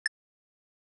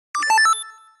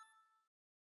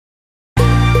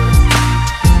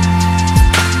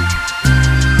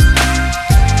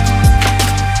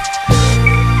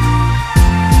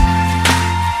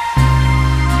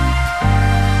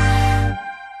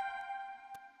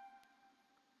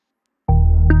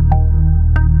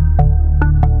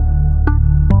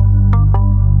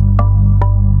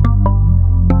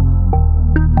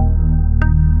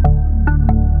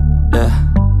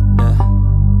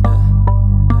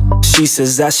She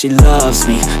says that she loves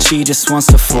me, she just wants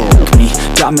to fuck me.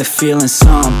 Got me feeling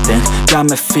something, got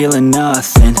me feeling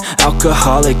nothing.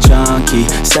 Alcoholic junkie,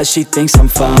 says she thinks I'm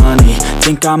funny.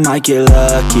 Think I might get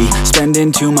lucky,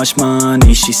 spending too much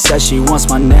money. She says she wants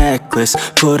my necklace,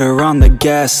 put her on the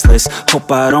guest list.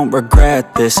 Hope I don't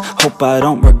regret this, hope I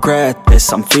don't regret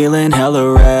this. I'm feeling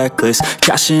hella reckless,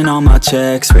 cashing all my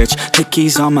checks rich.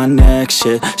 Hickeys on my neck,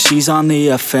 shit, she's on the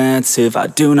offensive. I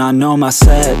do not know my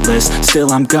set list,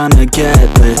 still I'm gonna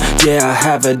get lit. Yeah, I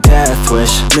have a death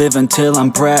wish, live until I'm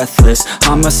breathless.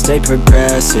 I'ma stay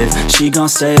progressive, she gon'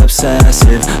 stay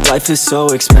obsessive. Life is so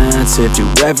expensive, do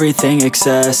everything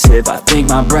excessive. I think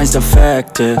my brain's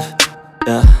defective,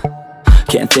 yeah.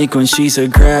 Can't think when she's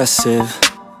aggressive,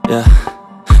 yeah.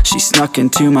 She snuck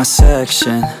into my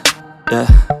section, yeah.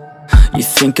 You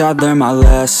think I'd learn my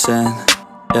lesson,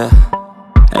 yeah.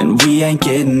 And we ain't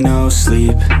getting no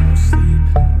sleep.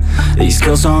 These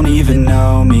girls don't even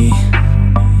know me.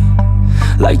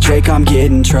 Like Drake, I'm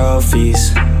getting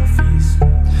trophies.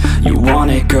 You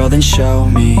want it, girl, then show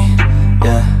me,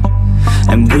 yeah.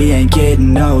 And we ain't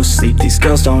getting no sleep. These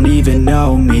girls don't even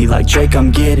know me. Like Drake,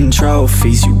 I'm getting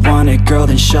trophies. You want it, girl,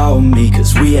 then show me.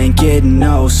 Cause we ain't getting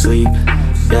no sleep,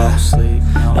 yeah.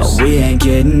 No, we ain't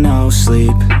getting no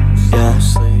sleep, yeah.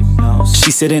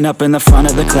 She's sitting up in the front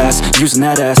of the class, using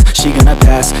that ass, she gonna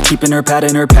pass. Keeping her pad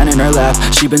and her pen in her lap.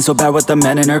 She been so bad with the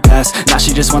men in her past. Now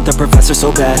she just want the professor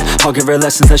so bad. I'll give her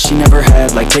lessons that she never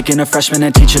had, like taking a freshman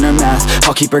and teaching her math.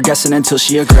 I'll keep her guessing until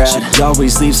she a grad. She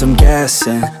always leaves them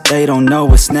guessing, they don't know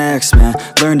what's next, man.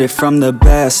 Learned it from the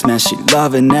best, man. She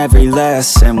loving every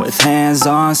lesson, with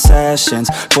hands-on sessions,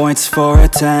 points for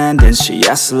attendance. She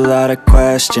asks a lot of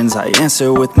questions, I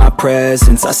answer with my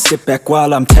presence. I sit back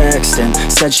while I'm texting,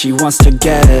 said she wants to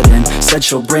get in, said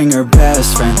she'll bring her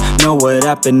best friend. Know what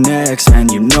happened next, man.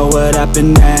 You know what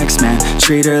happened next, man.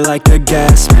 Treat her like a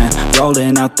guest, man.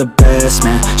 Rolling out the best,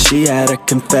 man. She had a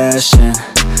confession,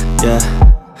 yeah.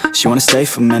 She wanna stay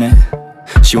for a minute,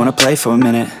 she wanna play for a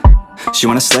minute, she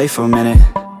wanna slay for a minute.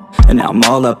 And now I'm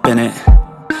all up in it.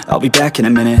 I'll be back in a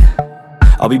minute,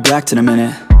 I'll be back in a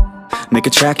minute. Make a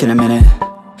track in a minute.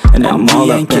 And now I'm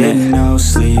all up in it. No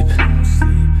sleep.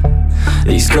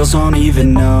 These girls don't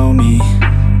even know me.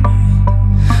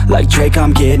 Like Drake,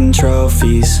 I'm getting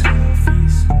trophies.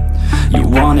 You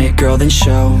want it, girl, then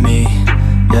show me,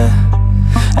 yeah.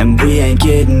 And we ain't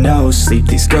getting no sleep.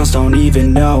 These girls don't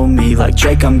even know me. Like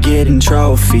Drake, I'm getting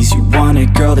trophies. You want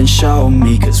it, girl, then show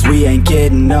me. Cause we ain't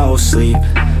getting no sleep,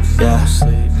 yeah.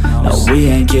 No, we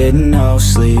ain't getting no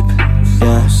sleep,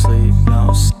 yeah.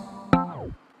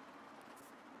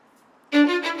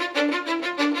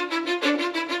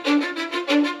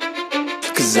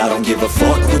 Cause I don't give a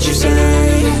fuck what you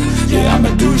say. Yeah,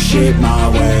 I'ma do shit my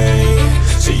way.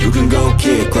 So you can go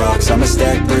kick rocks, I'ma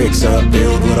stack bricks up,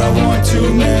 build what I want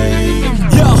to make.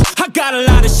 Yo, I got a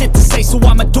lot of shit to say, so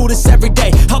I'ma do this every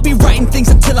day. I'll be writing things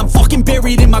until I'm fucking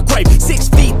buried in my grave. 6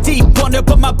 feet deep under,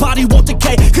 but my body won't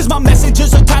decay. Cause my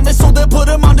messages are timeless, so they'll put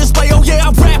them on display. Oh yeah,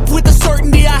 I rap with a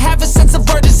certainty, I have a sense of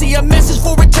urgency. A message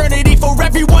for eternity, for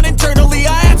everyone internally.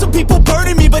 I had some people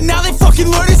burning me, but now they fucking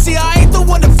learn to see I ain't the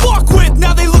one to fuck with.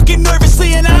 Now they looking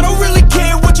nervously, and I don't really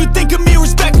care what you think of me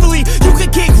respectfully. You can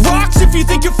kick rocks if you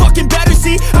think you're fucking better,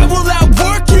 see. I will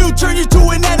outwork you, turn you to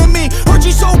an enemy. Hurt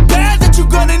you so bad that you're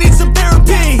gonna need some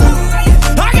therapy.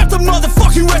 I got the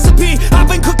motherfucking recipe. I've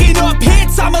been cooking up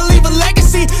hits, I'ma leave a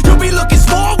legacy. You'll be looking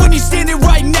small when you're standing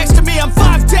right next to me. I'm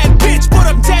 5'10", bitch, but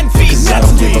I'm 10 feet. Cause I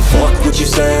don't give a fuck what you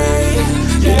say.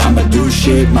 Yeah, I'ma do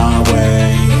shit my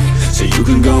way. So you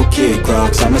can go kick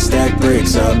rocks, I'ma stack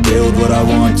bricks up, build what I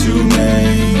want to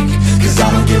make. Cause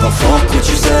I don't give a fuck what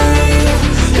you say.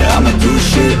 Yeah, I'ma do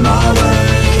shit my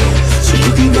way. So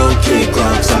you can go kick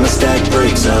rocks, I'ma stack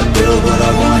bricks up, build what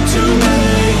I want to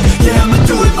make. Yeah, I'ma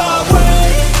do it my way.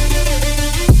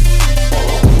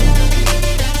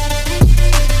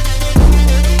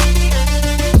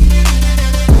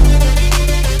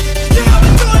 Yeah, I'ma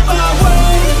do it my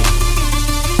way.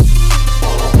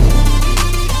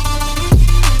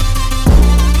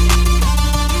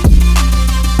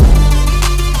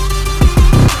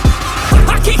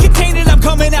 I can't contain it, I'm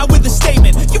coming out with a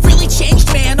statement. You really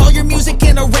changed, man, all your music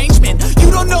and arrangement.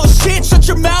 You don't know shit, shut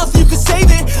your mouth, you can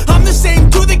save it. I'm the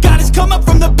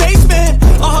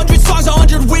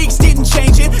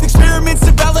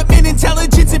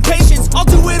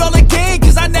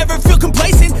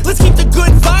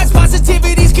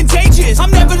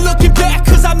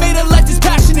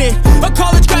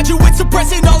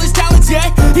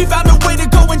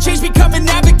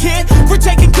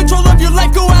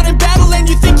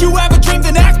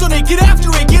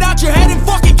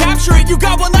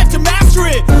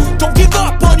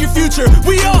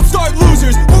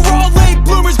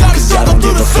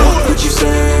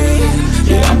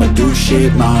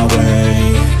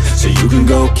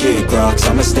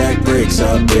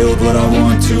I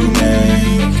want to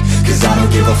make. Cause I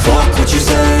don't give a fuck what you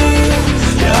say.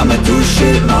 Yeah, I'ma do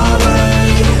shit my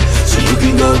way. So you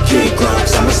can go kick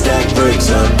rocks, I'ma stack bricks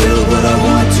up, build what I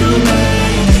want to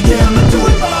make. Yeah, I'ma do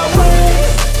it my way.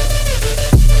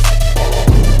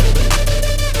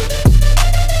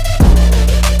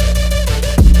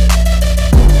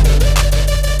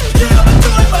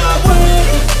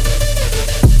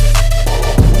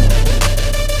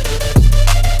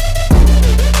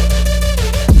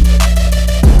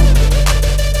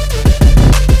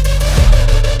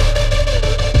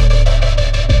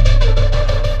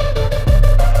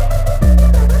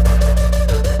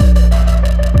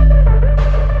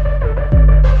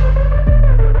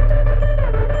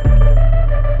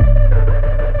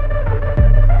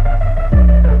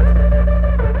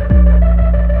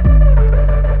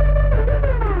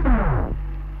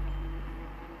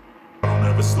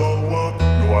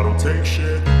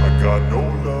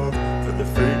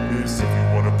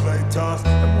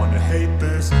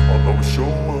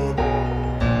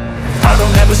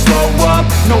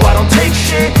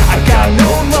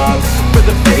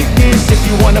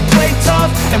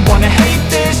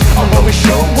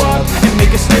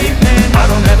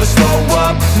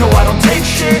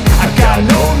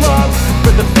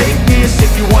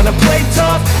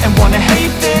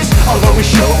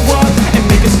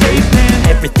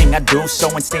 So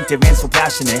instinctive and so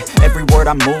passionate. Every word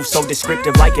I move so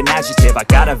descriptive like an adjective. I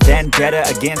got a vendetta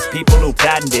against people who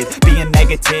patented being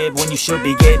negative when you should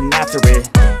be getting after it.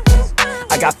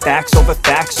 I got facts over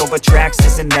tracks,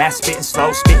 this and that. Spitting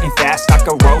slow, spitting fast. I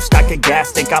could roast, I could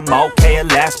gas. Think I'm okay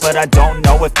at last, but I don't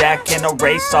know if that can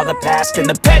erase all the past. And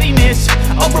the pettiness,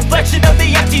 a reflection of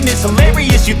the emptiness.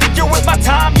 Hilarious, you think you're worth my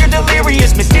time, you're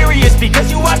delirious. Mysterious, because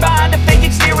you hide behind a fake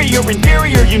exterior.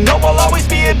 Inferior, you know I'll always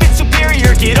be a bit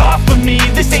superior. Get off of me,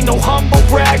 this ain't no humble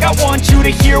brag. I want you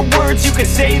to hear words, you can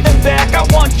say them back. I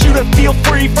want you to feel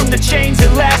free from the chains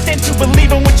at last, and to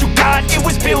believe in what you got, it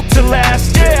was built to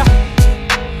last, yeah.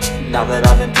 Now that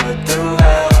I've been put through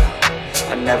hell,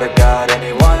 I never got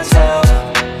anyone's help.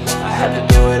 I had to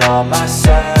do it all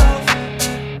myself.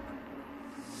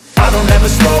 I don't ever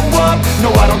slow up,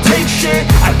 no I don't take shit.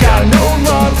 I got no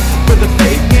love for the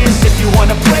fakeness. If you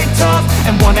wanna play tough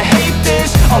and wanna hate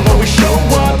this, I'll always show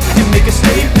up and make a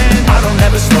statement. I don't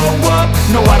ever slow up,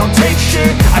 no I don't take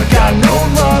shit. I got no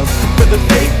love for the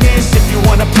fakeness. If you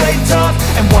wanna play tough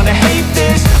and wanna hate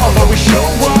this, I'll always show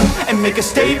up and make a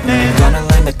statement. Gonna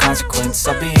learn the consequence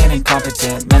of being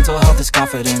incompetent. Mental health is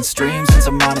confidence, dreams and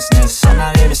some honestness. I'm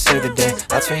not here to save the day,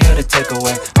 that's for you to take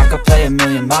away. I could play a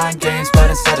million mind games, but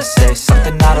instead I say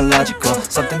something not illogical,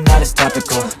 something that is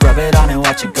topical. Rub it on and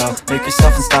watch it go, make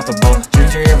yourself unstoppable.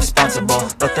 Dreams are irresponsible,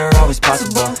 but they're always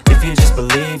possible. If you just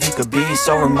believe, you could be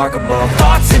so remarkable.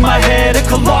 Thoughts in my head, a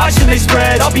collage and they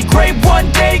spread. I'll be great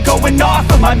one day, going off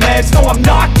of my meds. No, I'm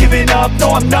not giving up,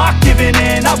 no, I'm not giving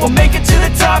in. I will make it to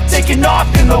the top, taking off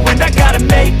in the wind. I gotta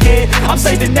make it, I'm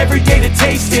saving every day to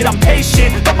taste it. I'm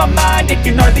patient, but my mind, it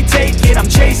can hardly take it. I'm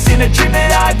chasing a dream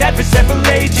that I've had for several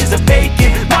ages. A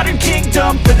vacant, modern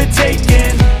kingdom for the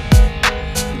taking.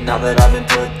 Now that I've been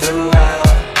put through hell,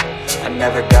 I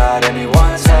never got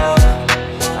anyone's help.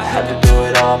 I had to do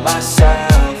it all myself.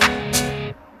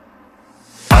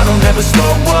 I don't ever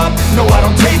slow up, no I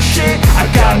don't take shit. I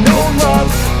got no love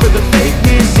for the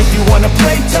fakeness. If you wanna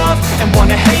play tough and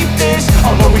wanna hate this,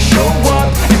 I'll always show up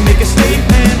and make a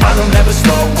statement. I don't ever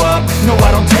slow up, no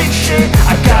I don't take shit.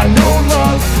 I got no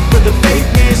love for the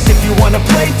fakeness. If you wanna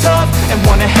play tough and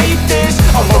wanna hate this,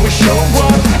 I'll always show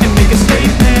up and make a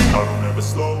statement. I don't ever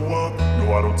slow up,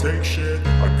 no I don't take shit.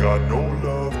 I got no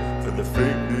love for the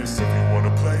fakeness. If you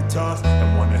wanna play tough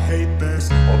and wanna hate this,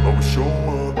 I'll always show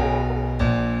up.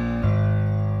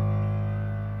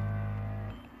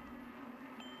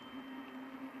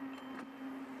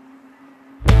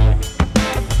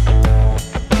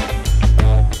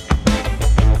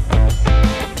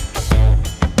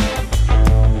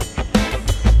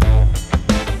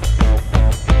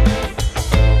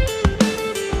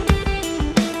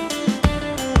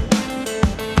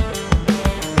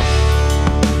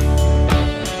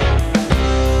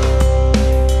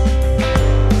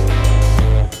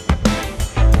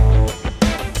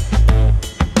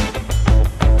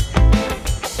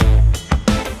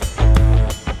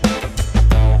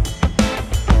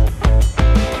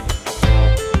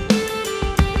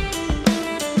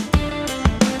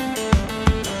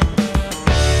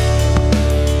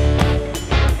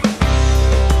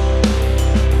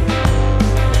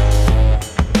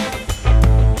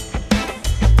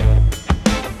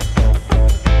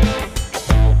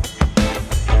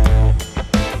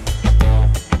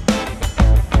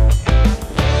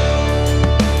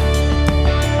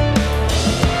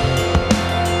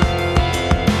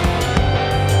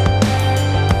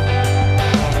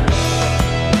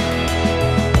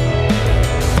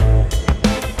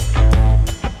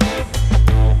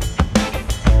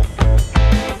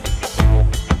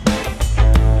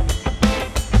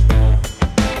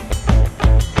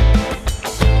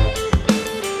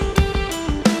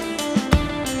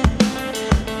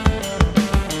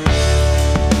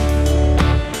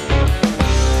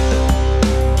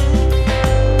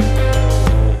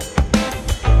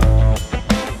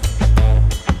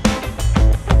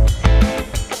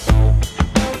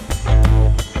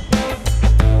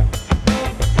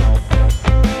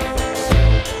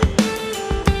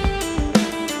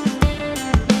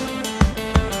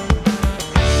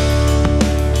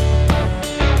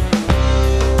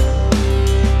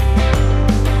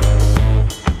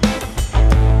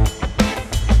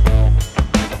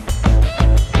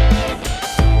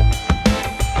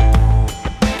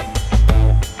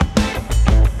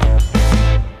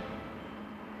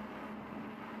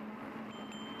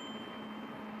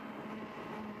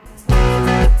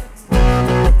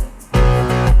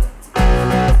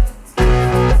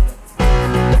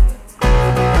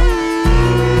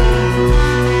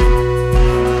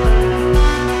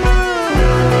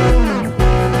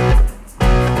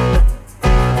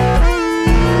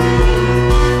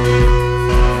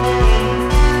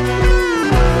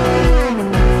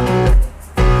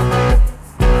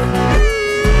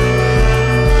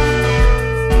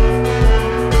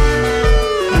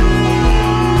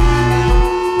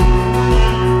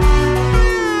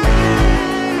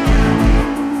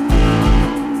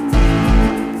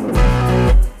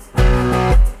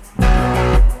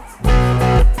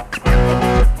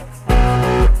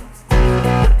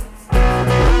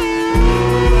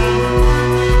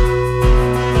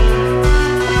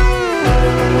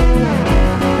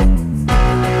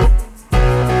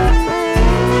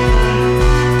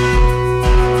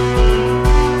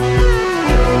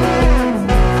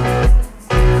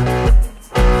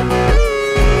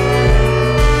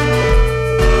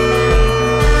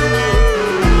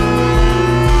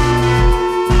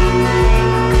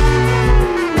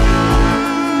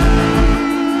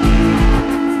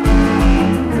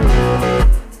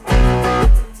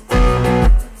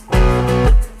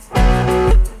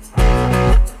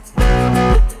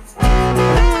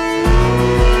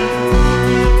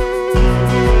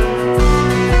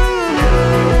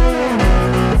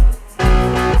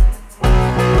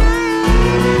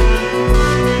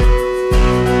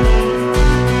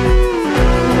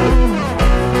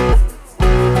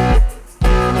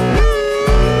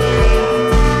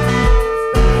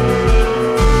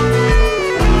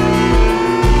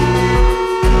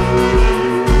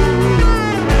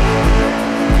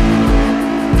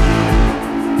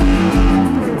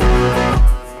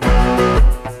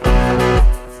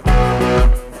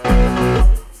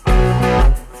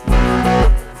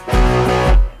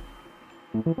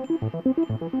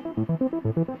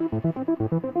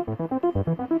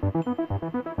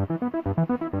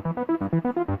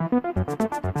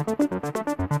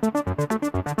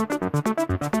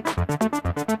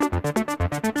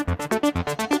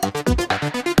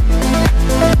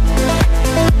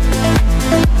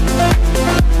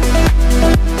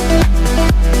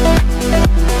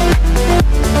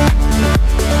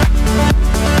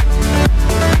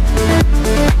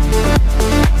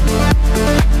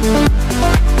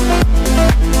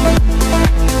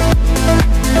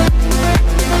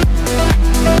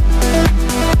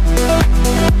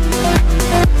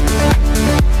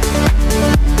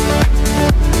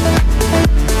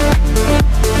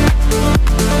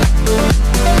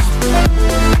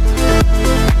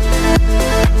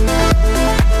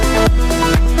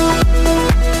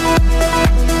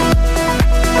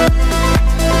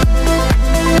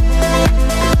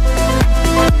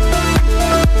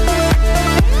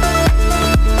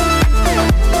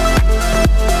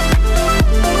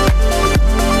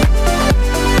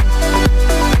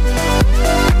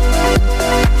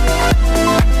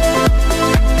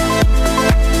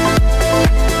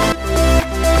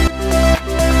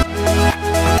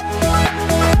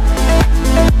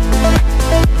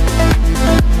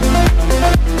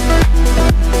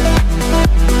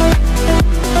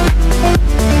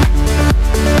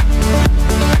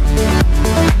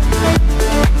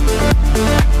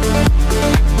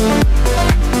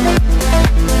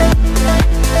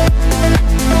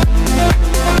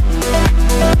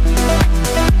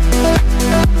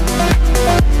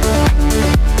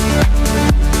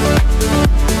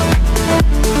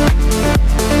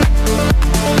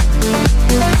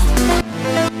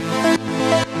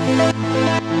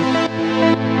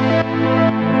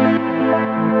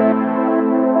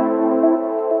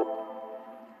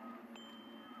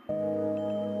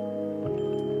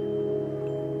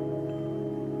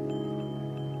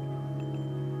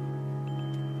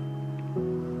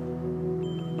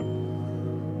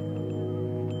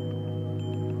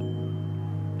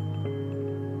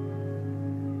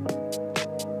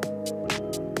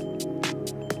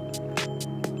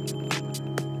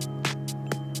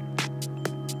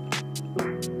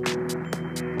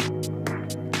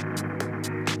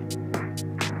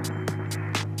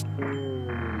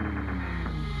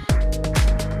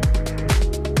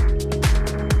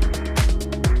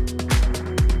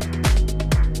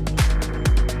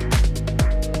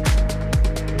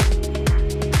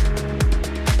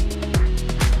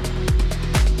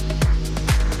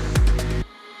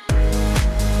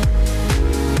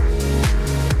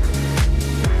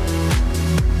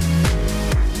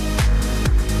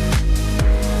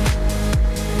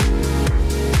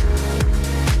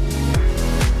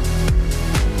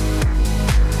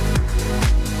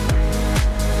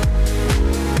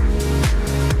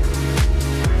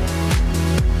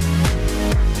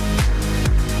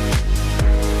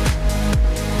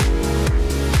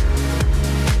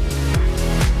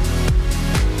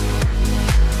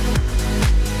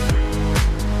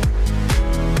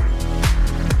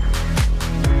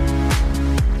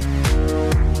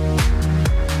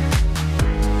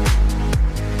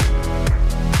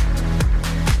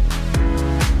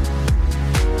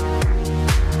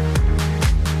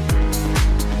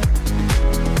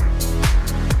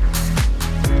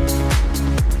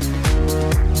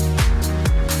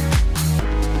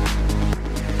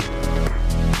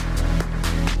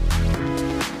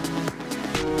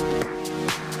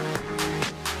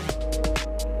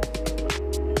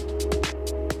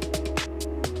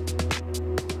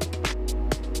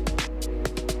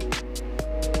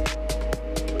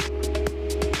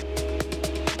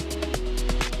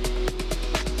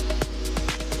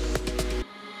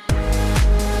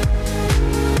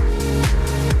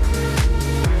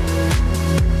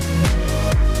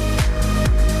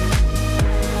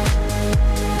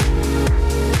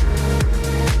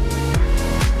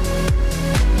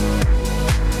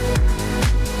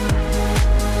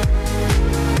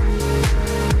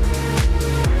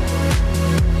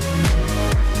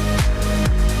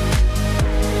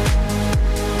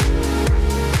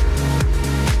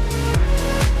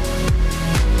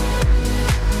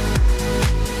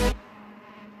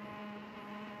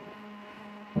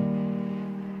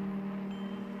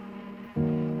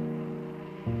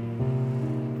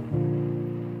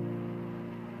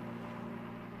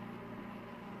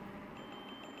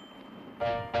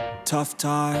 tough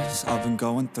times I've been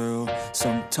going through,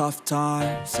 some tough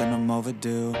times and I'm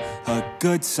overdue. A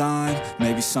good sign,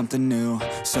 maybe something new,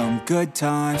 some good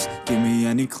times, give me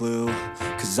any clue.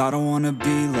 Cause I don't wanna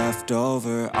be left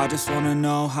over, I just wanna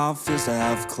know how it feels to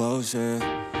have closure.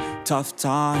 Tough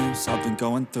times I've been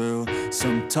going through,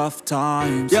 some tough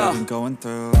times I've been going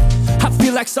through. I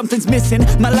feel like something's missing,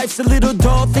 my life's a little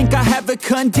dull, think I have a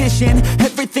condition.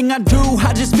 Everything I do,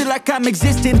 I just feel like I'm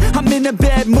existing. I'm in a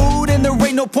bad mood and there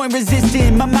ain't no point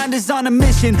resisting. My mind is on a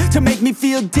mission to make me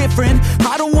feel different.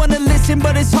 I don't wanna listen,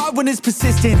 but it's hard when it's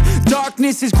persistent.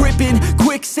 Darkness is gripping,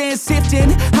 quicksand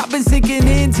sifting. I've been sinking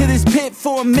into this pit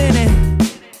for a minute.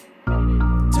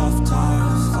 Tough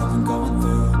times I've been going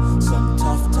through, some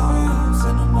tough times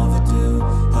and I'm overdue.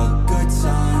 A good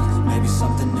sign, maybe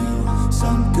something new,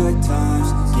 some good times,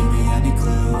 give me any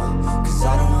clue. Cause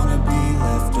I don't wanna be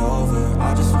left over,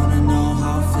 I just wanna know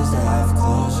how it feels to have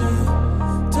closure.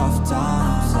 Tough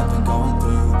times I've been going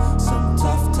through, some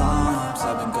tough times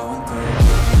I've been going through.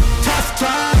 Tough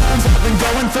times I've been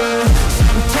going through,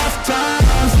 some tough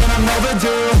times and I'm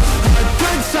overdue. A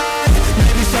good sign,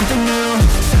 maybe something new,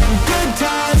 some good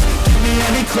times, give me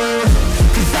any clue.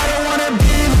 Cause I don't wanna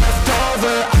be left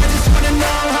over, I just wanna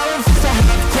know how it feels to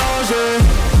have closure.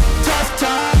 Tough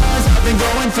times I've been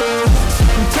going through,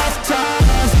 some tough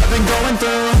times I've been going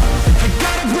through. I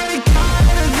gotta break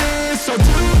out of this, I'll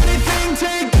do anything,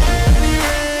 take any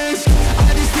risk.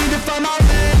 I just need to find my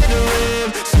way to live,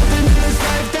 something in this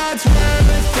life that's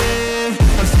worth it.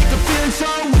 I'm sick of feeling so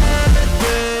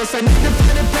worthless, I need to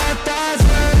find a path that's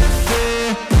worth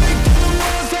it. Break through the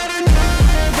walls that are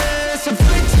nervous, I'm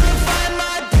free to find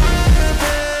my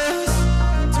purpose.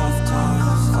 Tough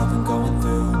times I've been going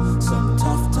through, some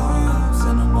tough times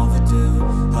and I'm overdue.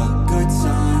 A good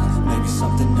sign, maybe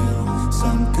something new,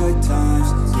 some good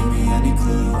times, give me any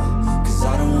clue. Cause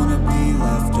I don't wanna be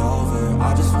left over,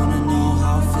 I just wanna know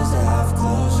how it feels to have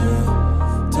closure.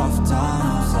 Tough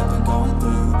times I've been going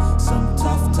through, some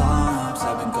tough times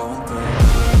I've been going through.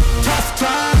 Tough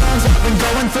times I've been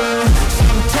going through,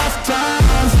 some tough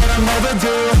times and I'm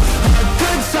overdue. A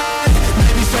good sign,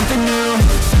 maybe something new,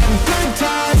 some good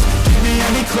times, give me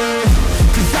any clue.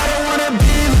 Cause I don't wanna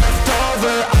be left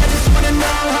over, I just wanna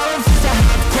know how it feels to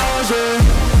have closure.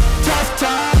 Tough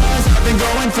times I've been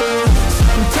going through,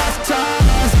 some tough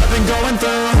times I've been going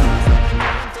through.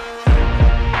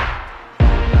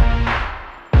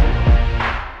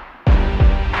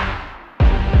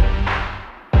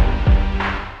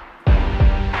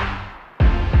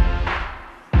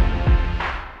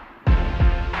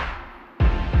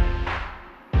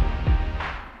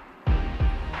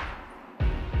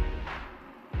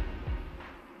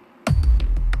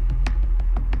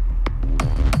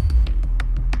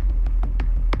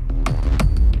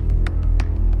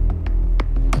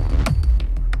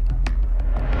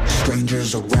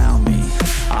 Strangers around me,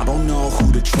 I don't know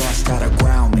who to trust, how to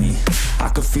ground me. I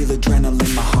can feel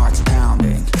adrenaline, my heart's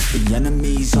pounding. The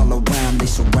enemies all around, they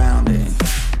surrounding.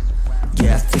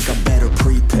 Yeah, I think I better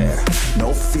prepare.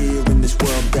 No fear in this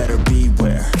world, better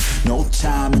beware. No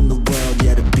time in the world,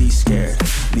 yeah, to be scared.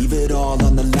 Leave it all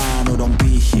on the line or don't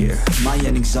be here. My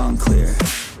ending's unclear.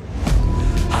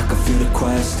 I can feel the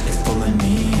quest, it's pulling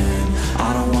me in.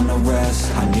 I don't wanna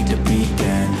rest, I need to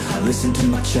begin. I listen to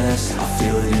my chest, I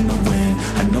feel it in the wind.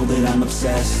 I know that I'm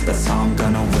obsessed, that's how I'm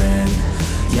gonna win.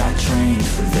 Yeah, I trained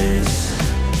for this.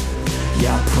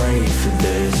 Yeah, I prayed for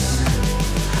this.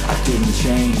 I didn't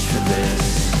change for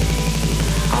this.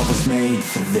 I was made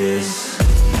for this.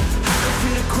 I can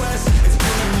feel the quest, it's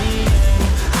pulling me in.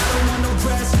 I don't want no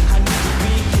rest, I need to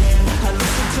begin. I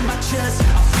listen to my chest,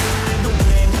 I feel it in the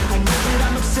wind. I know that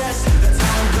I'm obsessed, that's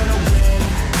how I'm gonna win.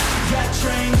 Yeah, I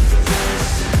trained for this.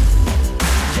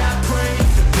 Yeah, I prayed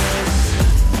for this.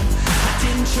 I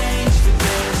didn't change for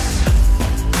this.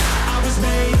 I was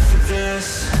made for this.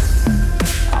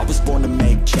 I was born to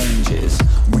make changes.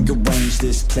 Rearrange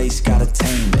this place, gotta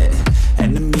tame it.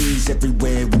 Enemies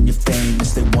everywhere when you're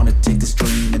famous. They wanna take this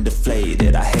dream and deflate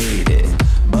it. I hate it,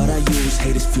 but I use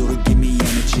hate as fuel to give me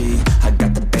energy. I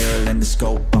got the barrel and the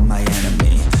scope on my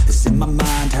enemy. It's in my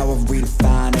mind how I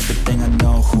redefine everything. I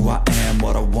know who I am,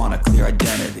 what I want, a clear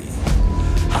identity.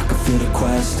 I can feel the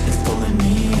quest, it's pulling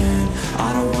me in.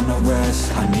 I don't wanna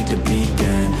rest, I need to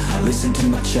begin. I listen to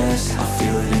my chest, I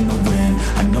feel it in the wind.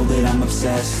 I know that I'm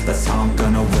obsessed, that's how I'm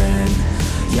gonna win.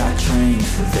 Yeah, I trained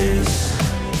for this.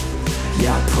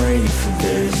 Yeah, I prayed for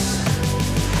this.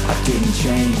 I didn't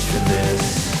change for this.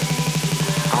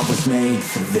 I was made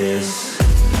for this.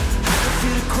 I can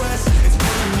feel the quest, it's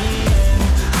pulling me in.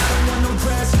 I don't want no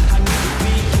rest, I need to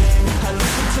begin. I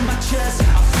listen to my chest,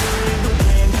 I feel it in the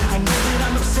wind. I know that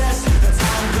I'm obsessed, that's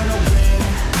how I'm gonna win.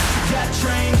 Yeah, I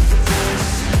trained for this.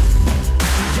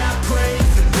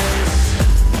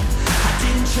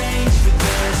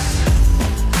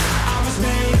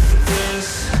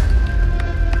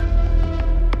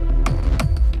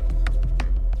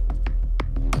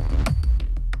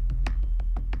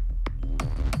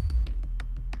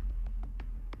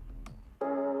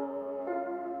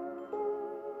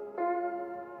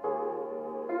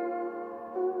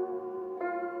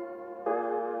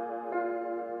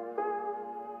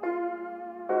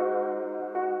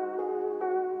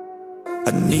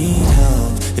 I need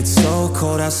help, it's so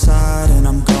cold outside and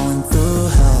I'm going through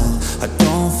hell. I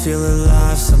don't feel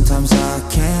alive, sometimes I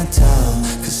can't tell.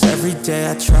 Cause every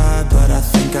day I try, but I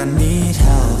think I need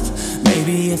help.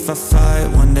 Maybe if I fight,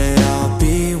 one day I'll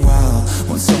be well.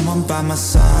 Want someone by my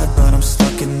side, but I'm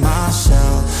stuck in my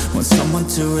shell. Want someone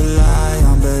to rely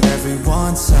on, but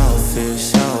everyone's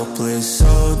selfish, helpless,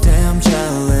 so damn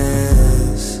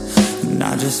jealous. And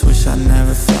I just wish I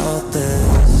never felt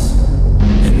this.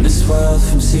 In this world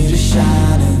from sea to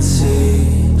shining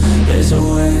sea, there's a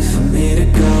way for me to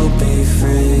go be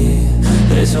free.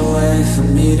 There's a way for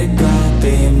me to go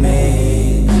be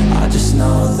me. I just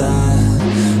know that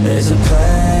there's a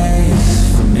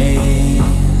place for me.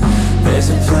 There's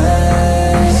a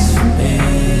place for me.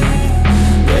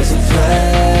 There's a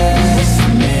place for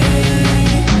me.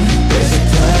 There's a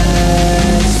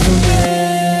place for me.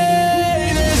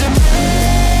 There's a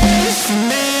place for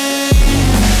me.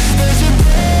 There's a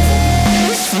place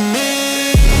for me.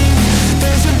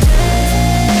 There's a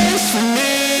place for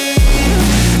me.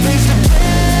 There's a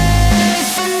place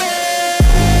for me.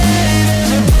 There's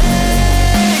a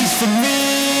place for me.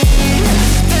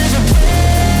 There's a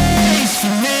place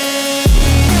for me.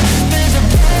 There's a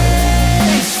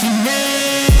place for me.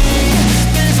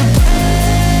 There's a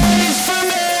place for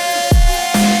me.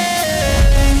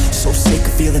 So sick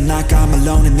of feeling like I'm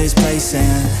alone in this place,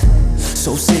 and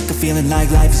so sick of feeling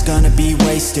like life is gonna be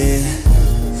wasted.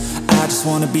 I just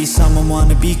wanna be someone,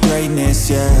 wanna be greatness,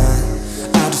 yeah.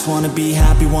 I just wanna be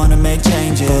happy, wanna make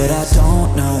changes. But I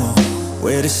don't know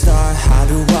where to start, how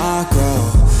do I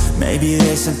grow? Maybe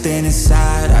there's something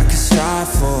inside I could strive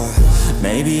for.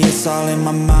 Maybe it's all in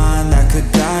my mind that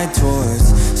could guide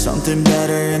towards something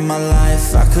better in my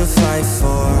life I could fight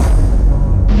for.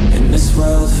 In this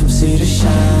world from sea to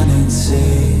shining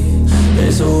sea,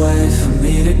 there's a way for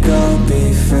me to go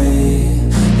be free.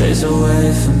 There's a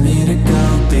way for me to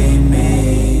go be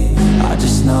me. I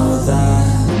just know that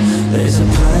there's a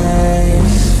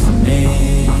place for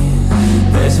me.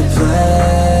 There's a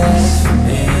place for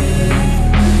me.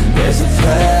 There's a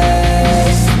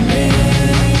place for me.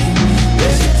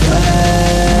 There's a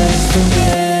place for me.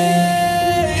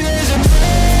 There's a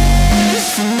place for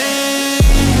me.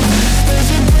 There's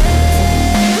a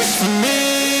place for me.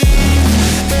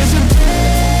 There's a place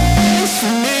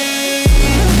for me.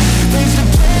 There's a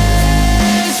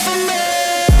place for me. There's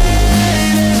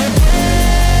a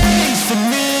place for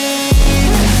me.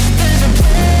 There's a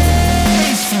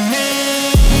place for me.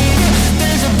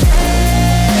 There's a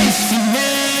place for me.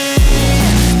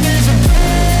 There's a place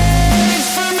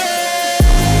for me.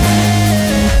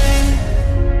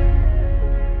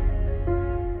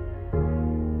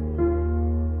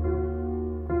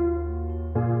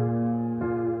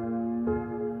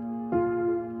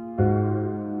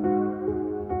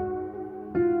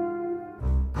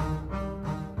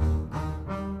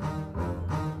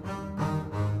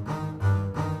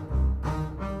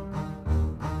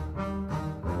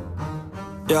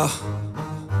 Yeah.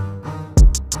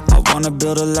 I wanna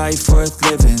build a life worth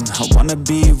living. I wanna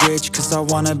be rich cause I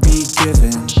wanna be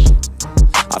given.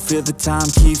 I feel the time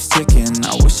keeps ticking.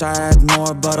 I wish I had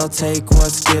more but I'll take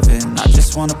what's given. I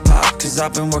just wanna pop cause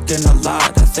I've been working a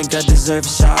lot. I think I deserve a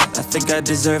shot, I think I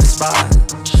deserve a spot.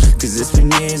 Cause it's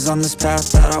been years on this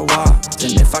path that I walked,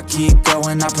 and if I keep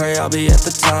going I pray I'll be at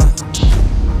the top.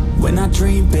 When I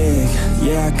dream big,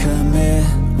 yeah I commit.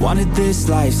 Wanted this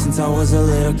life since I was a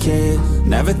little kid.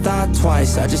 Never thought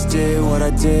twice, I just did what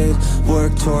I did.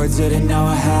 Worked towards it and now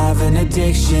I have an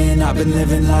addiction. I've been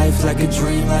living life like a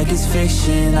dream, like it's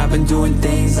fiction. I've been doing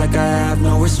things like I have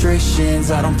no restrictions.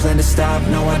 I don't plan to stop,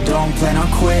 no I don't plan on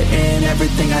quitting.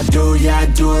 Everything I do, yeah I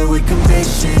do it with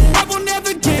conviction. I will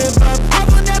never give up, I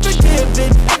will never give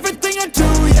in. Everything I do,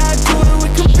 yeah I do it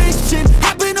with conviction.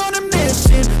 I've been on a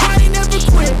mission, I ain't never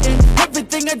quitting.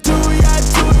 Everything I do, yeah I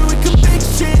do it with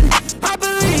conviction. I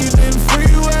believe in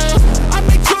free will. I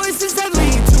make choices that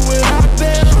lead to what I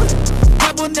build.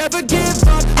 I will never give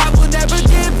up, I will never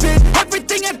give in.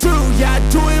 Everything I do, yeah I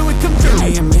do it with conviction. Give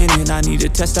me a minute, I need to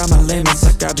test out my limits.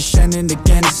 Like I've been shining to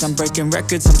Guinness, I'm breaking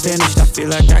records, I'm finished. I feel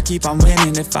like I keep on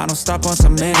winning. If I don't stop once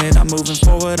I'm in it, I'm moving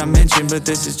forward, I mentioned. But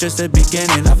this is just the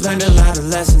beginning. I've learned a lot of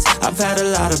lessons, I've had a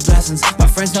lot of blessings. My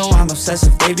friends know I'm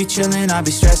obsessive, they be chilling, I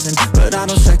be stressing. But I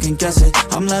don't second guess it,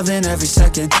 I'm loving every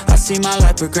second. I see my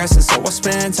life progressing, so I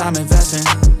spend time investing.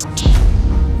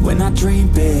 When I dream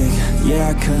big, yeah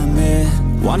I commit.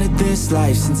 Wanted this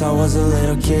life since I was a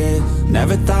little kid.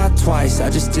 Never thought twice, I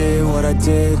just did what I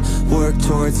did. Worked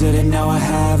towards it and now I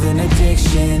have an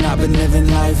addiction. I've been living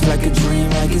life like a dream,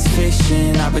 like it's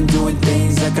fiction. I've been doing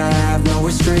things like I have no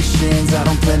restrictions. I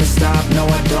don't plan to stop, no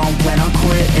I don't plan on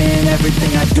quitting.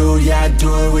 Everything I do, yeah I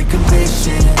do it with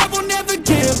conviction. I will never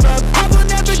give up, I will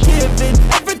never give in.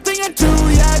 Everything I do,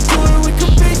 yeah I do it with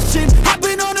conviction. I've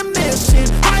been on a mission,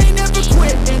 I ain't never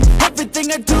quitting.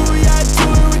 Everything I do, yeah I do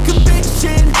it with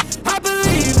conviction. I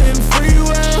believe in free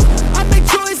will. I make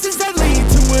choices that lead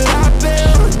to what I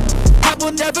build. I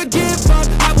will never give up,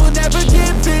 I will never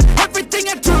give in. Everything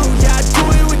I do, yeah I do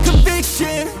it with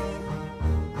conviction.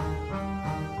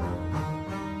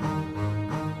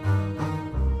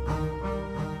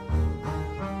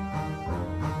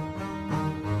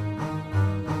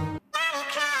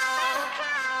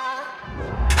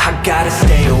 I gotta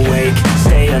stay awake,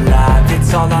 stay alive.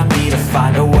 It's all on me to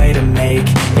find a way to make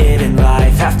it in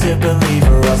life. Have to believe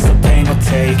or else the pain will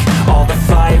take all the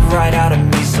fight right out of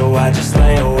me. So I just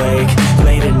lay awake,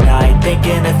 late at night,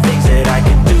 thinking of things that I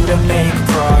can do to make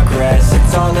progress.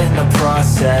 It's all in the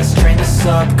process, train the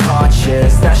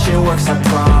subconscious. That shit works, I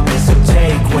promise. So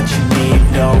take what you need,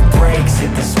 no breaks,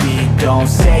 hit the speed. Don't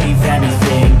save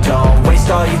anything, don't waste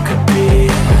all you could be.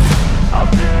 I'll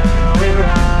do it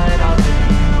right, I'll do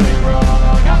it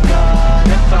wrong. I'm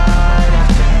gonna fight, I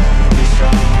can be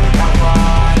strong. I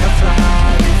wanna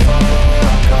fly before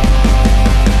I go.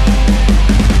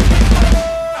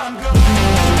 I'm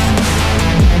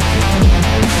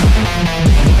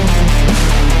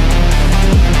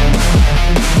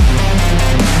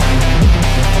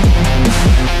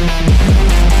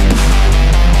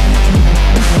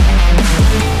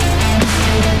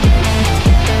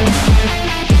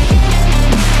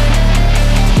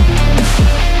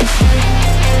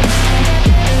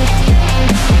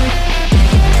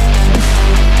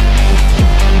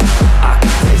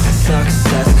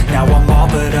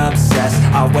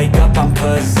I wake up, I'm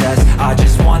possessed. I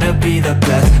just wanna be the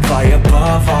best, fly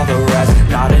above all the rest.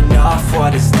 Not enough,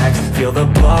 what is next? Feel the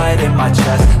blood in my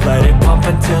chest, let it pump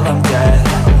until I'm dead.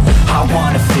 I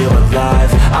wanna feel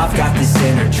alive, I've got this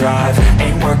inner drive.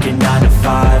 Ain't working 9 to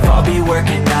 5, I'll be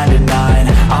working 9 to 9.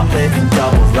 I'm living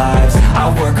double lives, I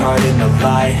work hard in the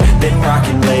light, then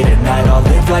rocking late at night. I'll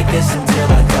live like this until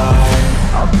I die.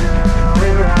 I'll do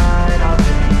it right, I'll do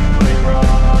it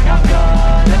wrong. I'm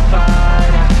gonna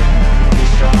fight, I can be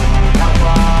strong. I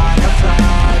wanna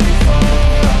fly before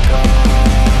I go.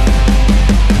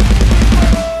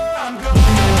 I'm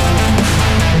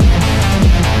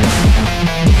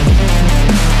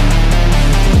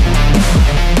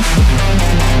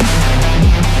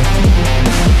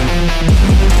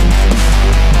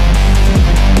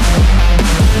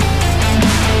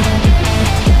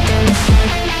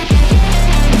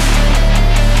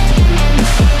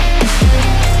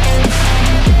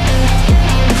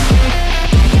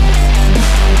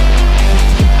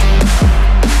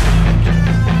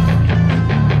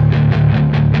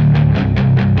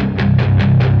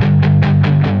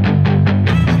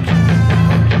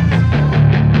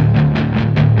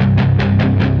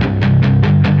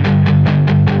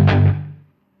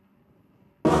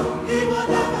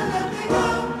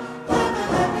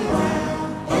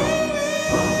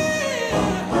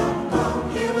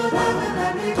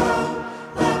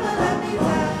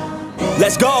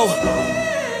Let's go!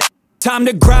 Time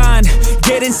to grind,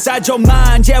 get inside your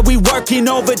mind. Yeah, we working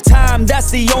overtime, that's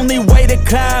the only way to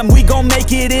climb. We gon'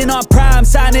 make it in our prime,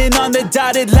 signing on the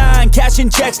dotted line.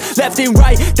 Cashing checks left and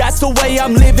right, that's the way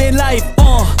I'm living life.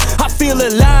 I feel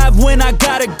alive when I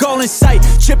got a goal in sight.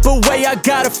 Chip away, I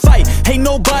gotta fight, ain't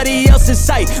nobody else in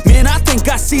sight. Man, I think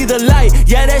I see the light,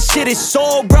 yeah that shit is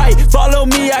so bright. Follow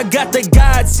me, I got the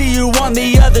guide, see you on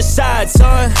the other side,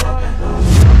 son.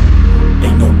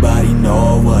 Ain't nobody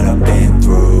know what I've been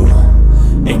through.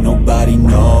 Ain't nobody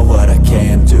know what I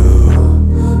can do.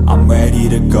 I'm ready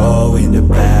to go into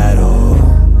battle.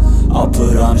 I'll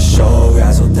put on a show,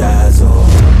 razzle dazzle.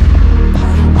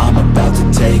 I'm about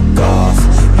to take off,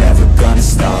 never gonna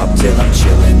stop till I'm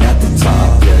chilling at the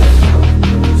top, yeah.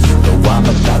 No, I'm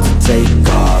about to take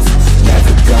off,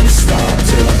 never gonna stop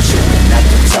till I'm chilling at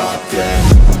the top,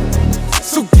 yeah.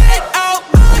 So get out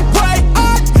my way,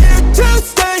 I'm here to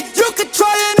stay. You could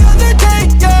try another day,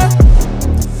 yeah.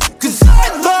 Cause I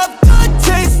love the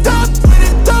taste of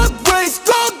winning the race.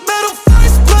 Gold medal,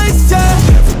 first place, yeah.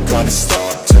 Never gonna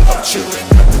stop till I'm chilling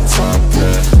at the top,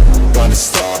 yeah. Gonna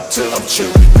stop till I'm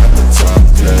chilling at the top,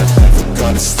 yeah. Never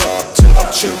gonna stop till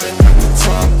I'm chilling at the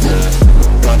top, yeah.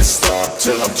 gonna stop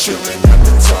till I'm chilling at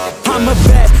the top, yeah. I'm a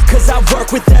vet, cause I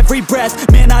work with every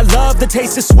breath. Man, I love the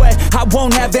taste of sweat, I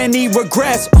won't have any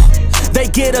regrets. They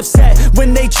get upset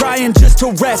when they trying just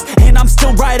to rest, and I'm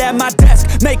still right at my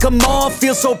desk, make them all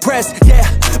feel so pressed. Yeah,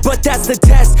 but that's the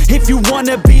test. If you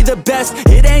wanna be the best,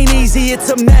 it ain't easy,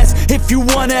 it's a mess. If you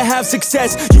wanna have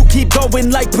success, you keep going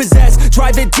like possessed.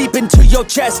 Drive it deep into your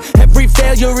chest. Every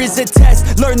failure is a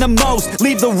test. Learn the most,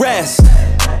 leave the rest.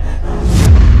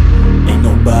 Ain't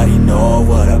nobody know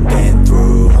what I've been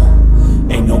through.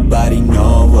 Ain't nobody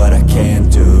know what I can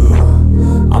do.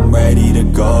 I'm ready to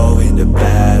go into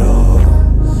battle.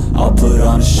 I'll put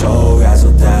on a show,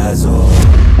 razzle dazzle.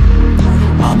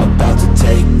 I'm about to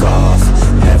take off,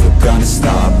 never gonna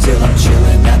stop till I'm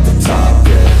chilling at the top,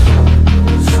 yeah.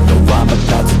 No, I'm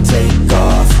about to take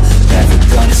off, never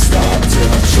gonna stop till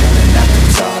I'm chilling at the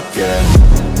top, yeah.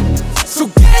 So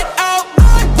get out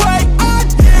my way, I'm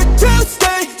here to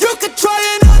stay. You could try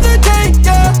another day,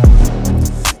 yeah.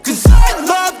 Cause I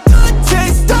love the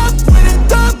taste of winning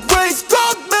the race.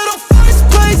 Gold medal, first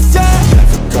place, yeah.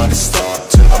 Never gonna stop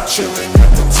till I'm chilling at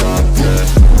the top, yeah.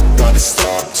 Gonna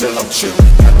stop till I'm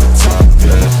chilling at the top,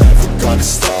 yeah. Never gonna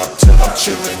stop till I'm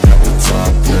chilling at the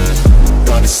top, yeah.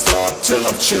 Gonna stop till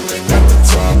I'm chilling at the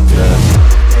top, yeah.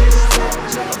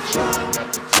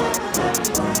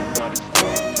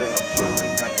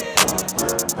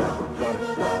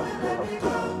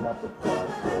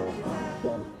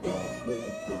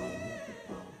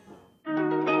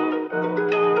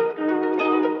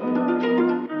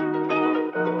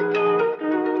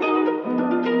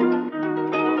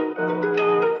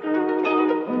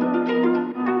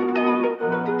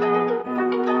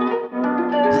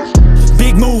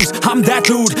 Big moves, I'm that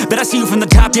dude. Bet I see you from the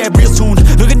top, yeah, real soon.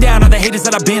 Looking down on the haters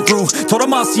that I've been through. Told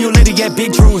them I'll see you later, yeah,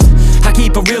 big truth. I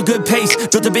keep a real good pace.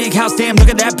 Built a big house, damn, look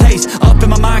at that place. Up in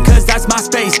my mind, cause that's my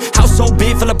space. House so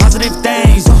big, full of positive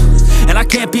things. And I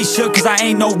can't be shook, cause I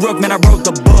ain't no rook, man, I wrote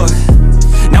the book.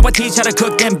 Now I teach how to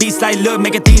cook them beats like, look,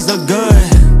 making things look good.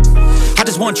 I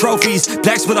just want trophies,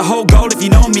 plaques with a whole goal if you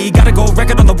know me. Got a gold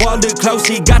record on the wall, look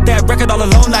closely. Got that record all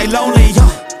alone like lonely,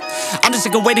 I'm just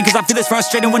sick of waiting cause I feel it's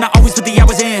frustrating when I always put the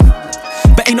hours in.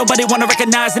 But ain't nobody wanna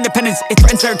recognize independence, it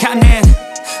threatens their continent.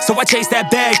 So I chase that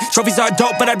bag, trophies are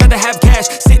dope but I'd rather have cash.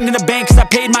 Sitting in the bank cause I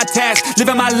paid my tax.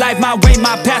 Living my life, my way,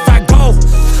 my path, I go.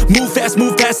 Move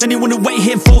fast anyone who ain't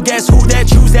hitting full gas. Who that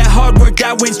choose that hard work,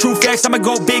 that wins, true facts. I'ma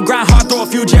go big, grind hard, throw a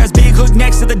few jabs. Big hook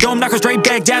next to the dome, knock her straight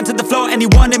back down to the floor.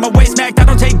 Anyone in my way smacked, I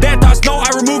don't take bad thoughts, no, I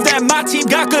remove that. My team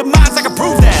got good minds, I can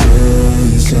prove that.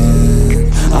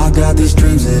 I got these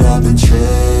dreams that I've been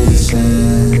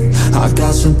chasing. I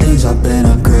got some things I've been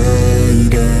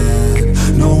upgrading.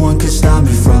 No one can stop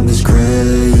me from this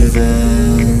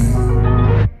craving.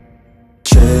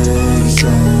 Chasing,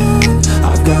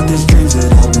 I've got these dreams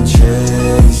that I've been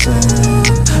chasing.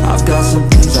 I've got some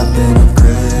things I've been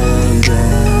upgrading.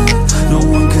 No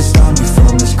one can stop me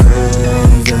from this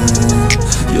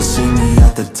craving. You'll see me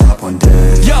at the top one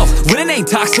day. Yo, winning ain't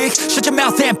toxic. Shut your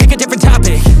mouth and pick a different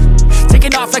topic.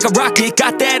 Taking off like a rocket,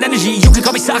 got that energy, you can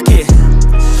call me socket.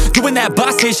 Doing that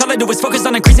boss-ish, all I do is focus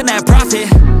on increasing that profit.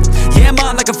 Yeah, I'm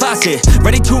on like a faucet,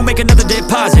 ready to make another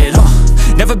deposit.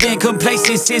 Never been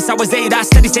complacent, since I was 8, I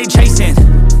steady stayed chasing.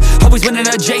 Always winning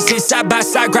adjacent, side by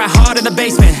side, grind hard in the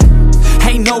basement.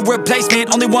 Ain't no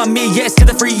replacement, only one me, yes, to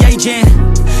the free agent.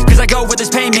 Cause I go where there's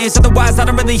payments, otherwise I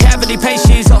don't really have any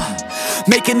patience.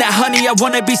 Making that honey, I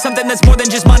wanna be something that's more than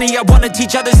just money. I wanna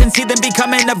teach others and see them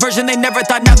becoming a version they never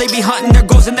thought. Now they be hunting their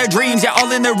goals and their dreams, yeah,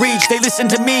 all in their reach. They listen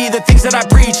to me, the things that I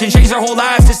preach, and change their whole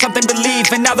lives to something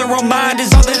belief. And now their own mind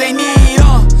is all that they need.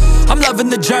 I'm loving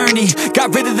the journey,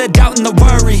 got rid of the doubt and the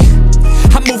worry.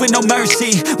 I'm moving no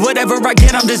mercy, whatever I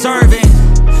get I'm deserving.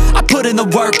 I put in the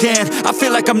work in, I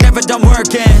feel like I'm never done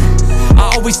working.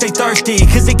 I always stay thirsty,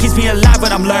 cause it keeps me alive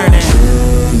when I'm learning.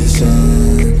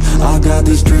 I got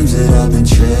these dreams that I've been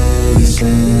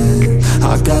chasing.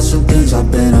 I got some things I've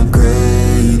been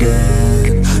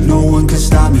upgrading. No one can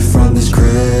stop me from this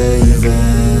craving.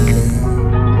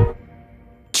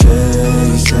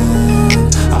 Chasing,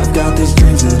 I've got these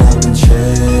dreams that I've been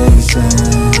chasing.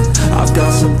 I've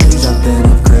got some things I've been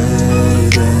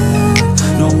upgrading.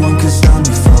 No one can stop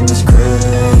me from this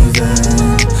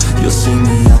craving. You'll see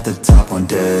me at the top one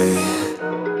day.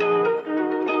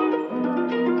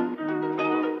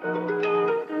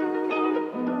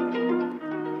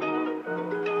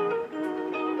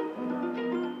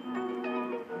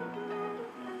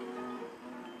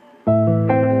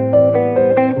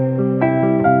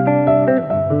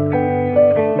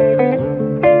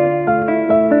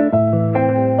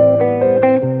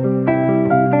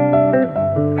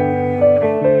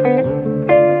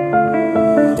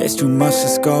 There's too much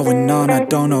that's going on, I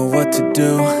don't know what to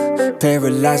do.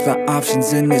 Paralyzed by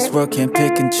options in this world, can't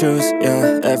pick and choose.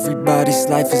 Yeah, everybody's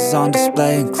life is on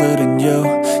display, including you.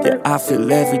 Yeah, I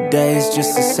feel every day is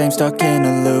just the same, stuck in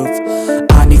a loop.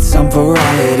 I need some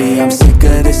variety, I'm sick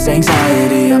of this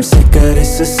anxiety, I'm sick of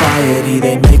this society.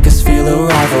 They make us feel a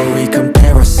rivalry,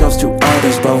 compare ourselves to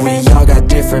others, but we all got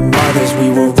different mothers. We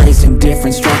were raised in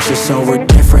different structures, so we're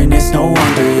different, it's no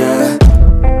wonder, yeah.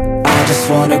 I just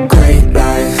want a great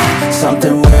life,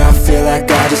 something where I feel like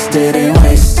I just didn't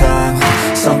waste time,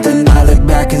 something I look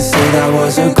back and say that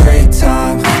was a great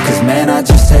time. Cause man, I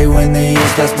just hate when the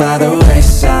years pass by the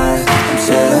wayside. I'm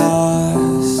so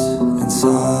lost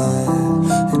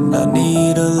inside, and I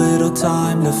need a little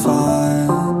time to find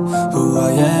who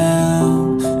I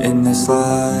am in this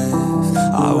life.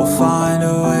 I will find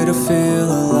a way to feel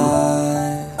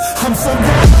alive. I'm so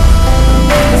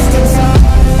lost inside.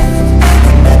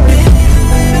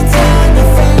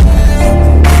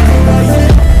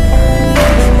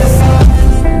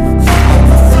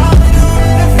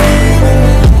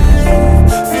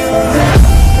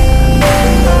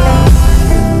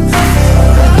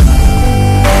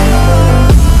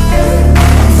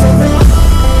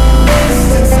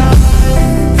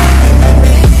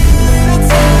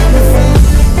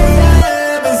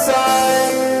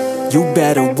 You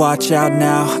better watch out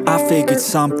now, I figured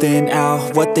something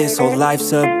out, what this whole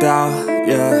life's about,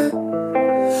 yeah.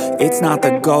 It's not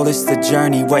the goal, it's the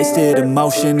journey, wasted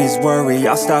emotion is worry.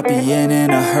 I'll stop being in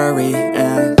a hurry,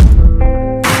 and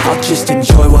I'll just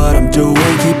enjoy what I'm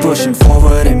doing, keep pushing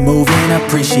forward and moving,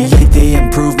 appreciate the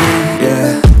improvement,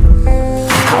 yeah.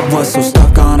 I was so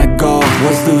stuck on a goal,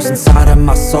 was losing sight of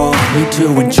my soul. Need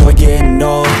to enjoy getting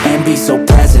old and be so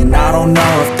present. I don't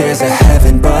know if there's a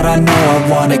heaven, but I know I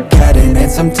wanna get in. And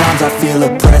sometimes I feel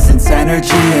a presence,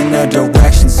 energy in a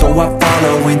direction, so I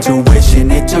follow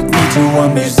intuition. It took me to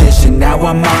a musician, now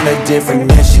I'm on a different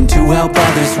mission, to help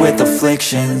others with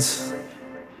afflictions.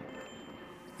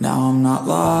 Now I'm not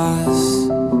lost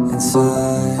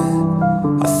inside,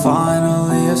 I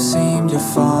finally have seemed to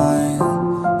find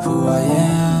who I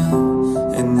am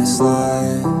in this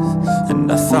life,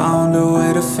 and I found a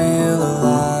way to feel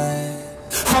alive.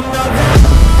 I'm not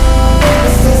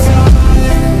lost inside,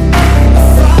 I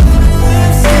finally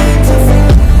have seemed to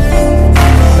find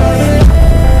who I am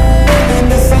in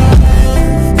this life,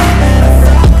 and I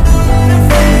found a way to feel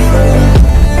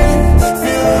alive.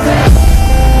 Feel alive.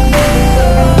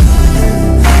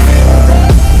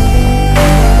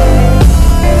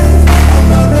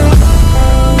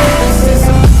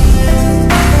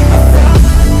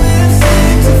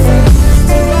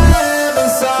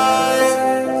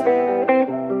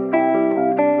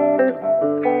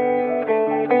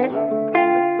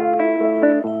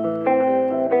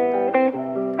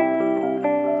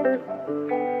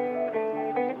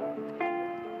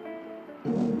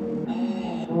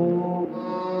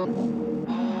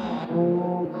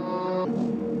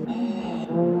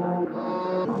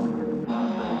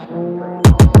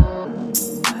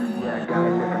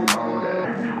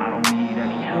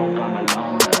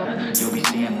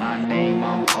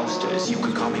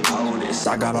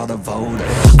 I got all the voters.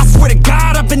 I swear to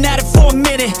God, I've been at it for a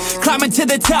minute, climbing to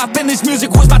the top, and this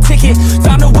music was my ticket.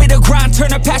 Found a way to grind,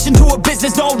 turn a passion to a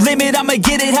business. No limit, I'ma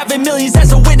get it, having millions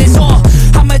as a witness.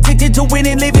 I'm addicted to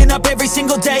winning, living up every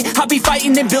single day. I'll be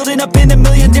fighting and building up in a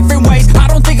million different ways. I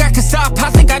don't think I can stop, I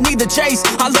think I need the chase.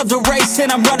 I love the race,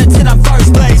 and I'm running till I'm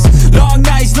first place. Long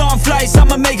nights, long flights,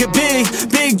 I'ma make it big.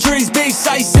 Big dreams, big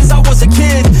sights since I was a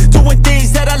kid. Doing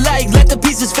things that I like, let the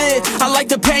pieces fit. I like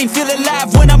the pain, feel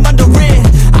alive when I'm under it.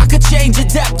 I could change,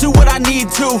 adapt, do what I need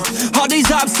to. All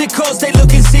these obstacles, they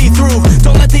looking see-through.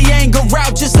 Don't let the anger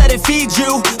out, just let it feed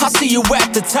you. I'll see you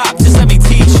at the top, just let me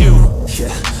teach you.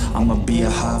 Yeah, I'ma be a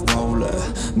high roller,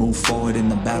 move forward in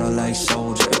the battle like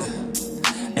soldier,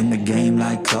 in the game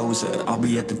like closer. I'll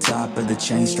be at the top of the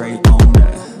chain, straight on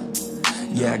it.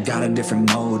 Yeah, I got a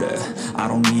different motor, I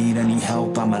don't need any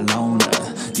help, I'm a loner.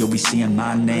 You'll be seeing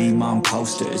my name on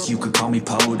posters, you could call me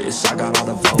POTUS, I got all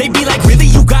the voters. They be like, really,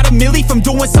 you got a milli from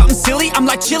doing something silly? I'm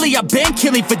like, chilly, I've been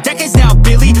killing for decades now,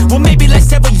 Billy. Well, maybe like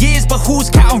several years, but who's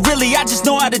counting really? I just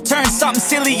know how to turn something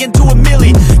silly into a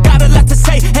milli. Got a lot to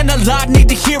say, and a lot need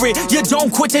to hear it. You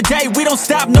don't quit today, we don't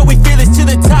stop, no, we feel it to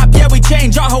the top. Yeah, we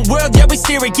change our whole world, yeah, we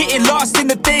steer it. Getting lost in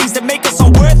the things that make us so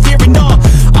worth hearing.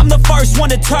 I'm the first one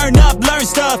to turn up, learn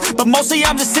stuff, but mostly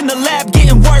I'm just in the lab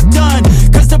getting work done.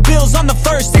 Cause the bills on the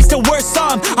first, they still worth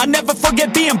some. I never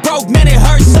forget being broke, man, it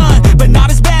hurts, son. But not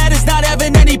as bad as not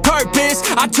having any purpose.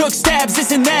 I took stabs,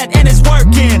 this and that, and it's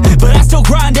working. But I still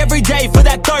grind every day for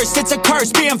that thirst. It's a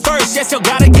curse being first, yeah, still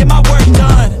gotta get my work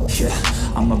done. Yeah,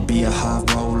 I'ma be a high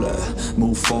roller,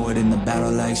 move forward in the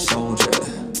battle like soldier.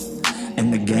 In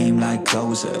the game like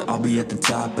closer, I'll be at the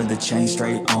top of the chain,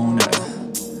 straight owner.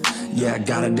 Yeah, I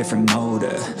got a different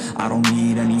motor, I don't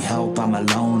need any help, I'm a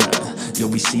loner.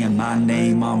 You'll be seeing my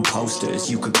name on posters,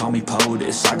 you could call me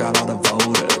POTUS, I got all the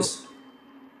voters.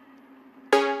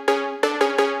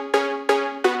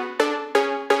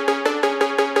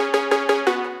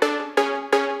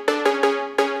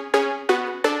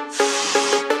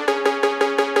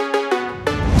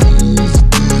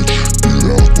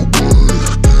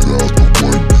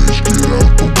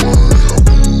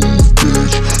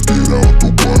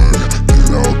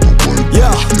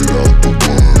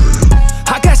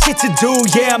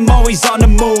 Yeah, I'm always on the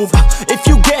move. If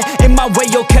you get in my way,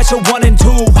 you'll catch a 1 and 2.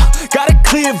 Got a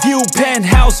clear view,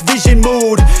 penthouse vision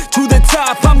mood. To the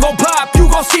top, I'm gon' pop, you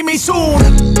gon' see me soon.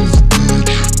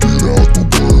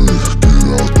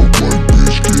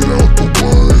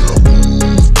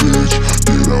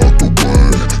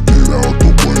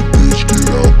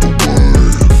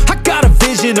 I got a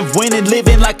vision of winning,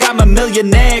 living like I'm a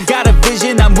millionaire. Got a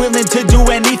vision, I'm willing to do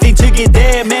anything to get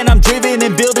there. Man, I'm driven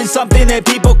and building something that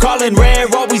people calling rare.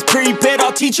 Always prepared,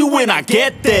 I'll teach you when I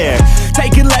get there.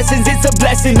 Taking lessons, it's a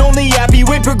blessing. Only happy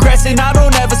with progressing. I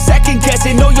don't ever second guess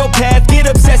it. Know your path, get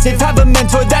obsessive. Have a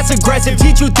mentor that's aggressive.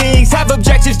 Teach you things, have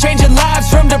objectives. Changing lives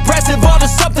from depressive all to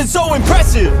something so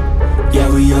impressive. Yeah,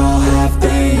 we all have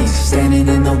things standing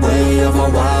in the way of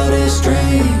our wildest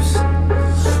dreams.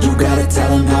 You gotta tell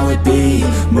them how it be.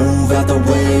 Move out the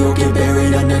way or get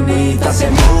buried underneath. I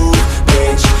said move,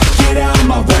 bitch, get out of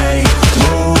my way.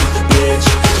 Move, bitch,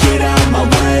 get out of my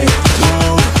way.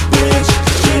 Move, bitch,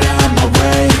 get out of my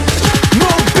way.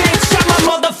 Move, bitch, out my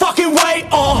motherfucking way.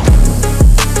 Oh.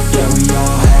 Yeah, we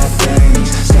all have things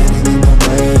standing in the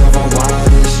way of our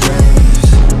wildest dreams.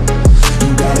 You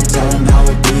gotta tell them how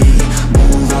it be.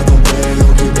 Move out the way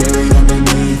or get buried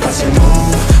underneath. I said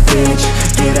move, bitch,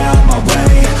 get out of my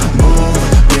way. Move,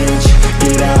 bitch,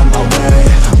 get out of my way.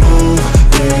 Move,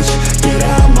 bitch, get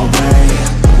out of my way.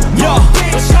 Yo,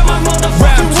 bitch, out my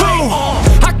motherfucking way.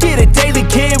 I get it daily,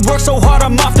 kid, work so hard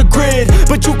I'm off the grid.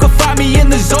 But you can find me in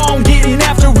the zone, getting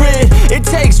after it. It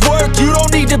takes work, you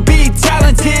don't need to be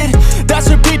talented. That's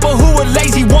for people who are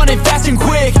lazy, want it fast and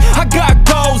quick. I got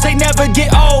goals, they never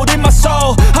get old in my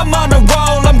soul. I'm on a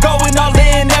roll, I'm going all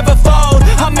in, never fold.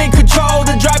 I'm in control,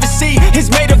 the driver's seat is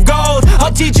made of gold.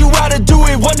 I'll teach you how to do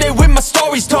it one day when my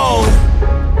story's told.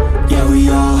 Yeah, we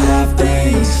all have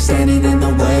things standing in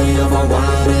the way of our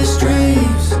wildest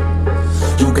dreams.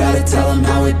 You gotta tell them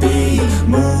how it be.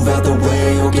 Move out the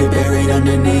way or get buried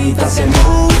underneath. I said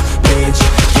move, bitch,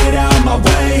 get out of my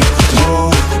way.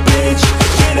 Move, bitch,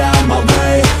 get out of my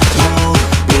way. Move,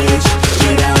 bitch,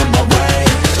 get out of my way.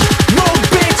 Move,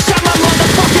 bitch, out my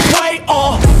motherfucking way.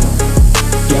 Oh.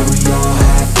 Yeah, we all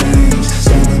have things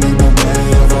standing in the way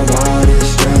of our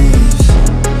wildest dreams.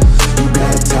 You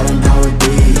gotta tell them how it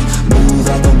be. Move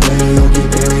out the way or get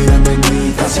buried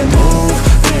underneath. I said move,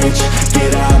 bitch,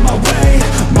 get out of my way.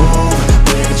 Move,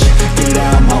 bitch, get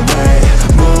out of my way.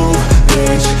 Move,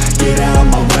 bitch, get out of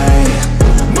my way.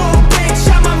 Move, bitch,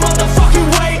 out my motherfucking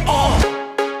way. Oh.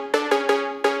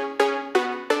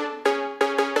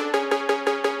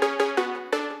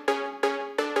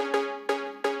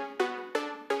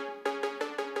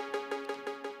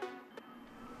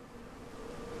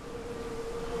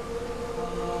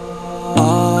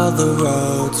 All the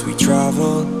roads we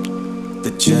traveled,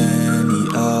 the journey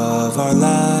of our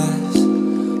lives.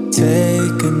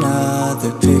 Take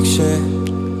another picture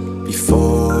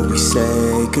before we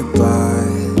say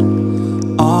goodbye.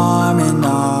 Arm in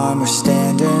arm we're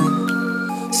standing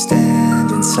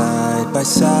side by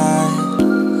side.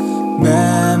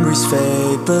 Memories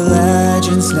fade but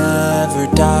legends never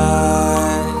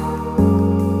die.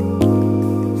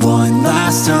 One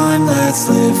last time, let's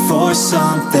live for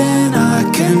something. I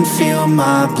can feel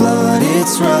my blood,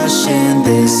 it's rushing.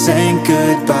 This ain't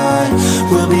goodbye,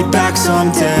 we'll be back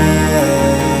someday.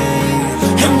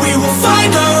 And we will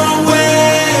find our own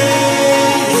way.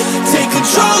 Take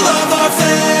control of our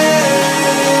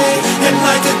fate. And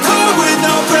like a car with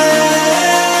no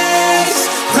brakes,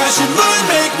 crash and learn,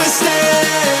 make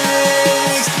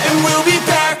mistakes. And we'll be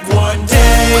back one day.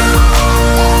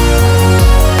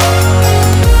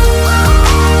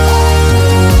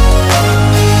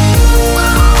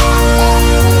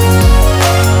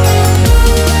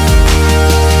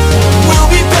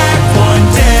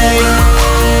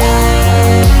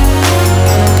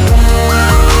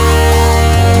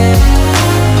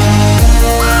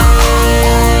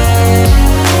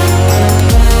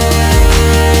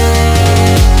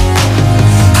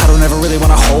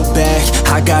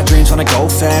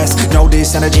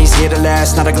 This energy's here to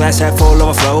last, not a glass half full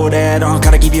overflowed.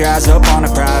 Gotta keep your eyes up on the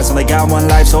prize. Only got one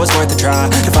life, so it's worth a try.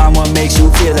 To find what makes you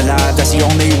feel alive, that's the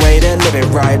only way to live it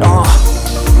right.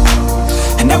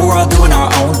 And now we're all doing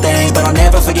our own things, but I'll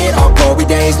never forget our glory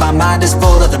days. My mind is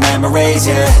full of the memories,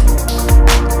 yeah.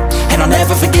 And I'll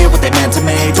never forget what they meant to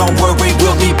me. Don't worry,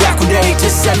 we'll be back one day to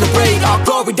celebrate our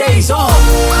glory days.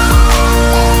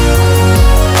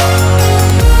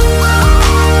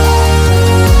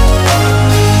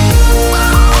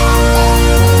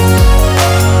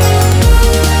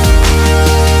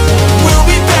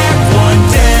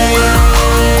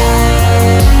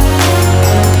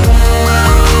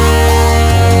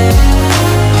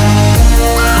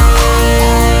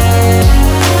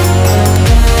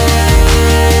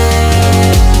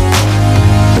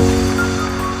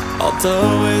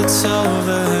 Although it's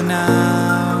over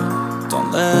now,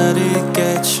 don't let it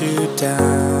get you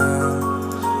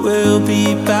down. We'll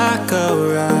be back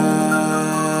around.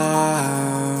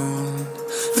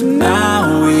 For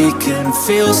now we can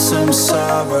feel some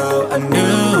sorrow. A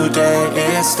new day,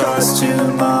 it starts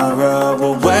tomorrow.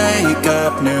 We'll wake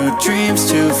up, new dreams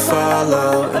to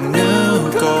follow. A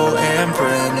new goal and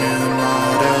brand new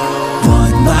motto.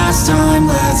 One last time,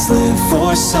 let's live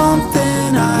for something.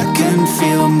 I can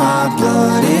feel my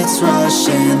blood, it's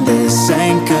rushing. This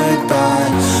ain't goodbye,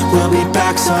 we'll be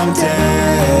back someday.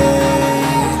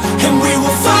 And we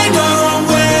will find our own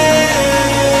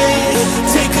way,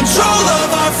 take control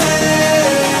of our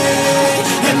fate.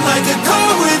 And like a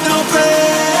car with no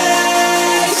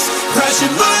brakes, crash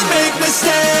and learn, make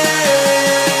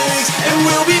mistakes. And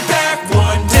we'll be back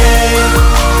one day.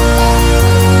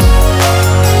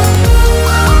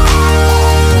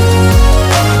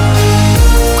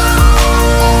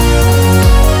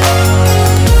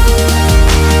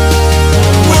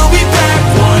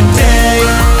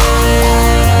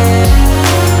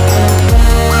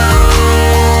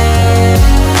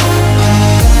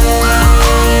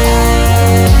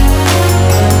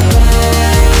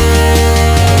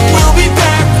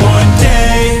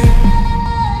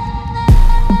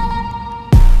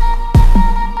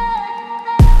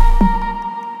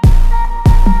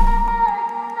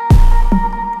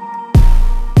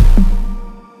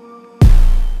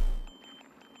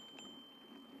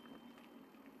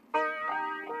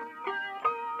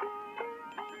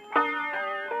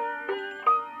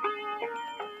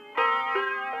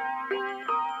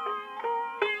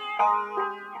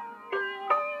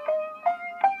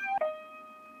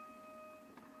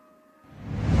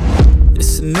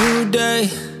 It's a new day,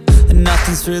 and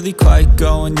nothing's really quite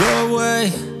going your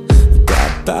way. You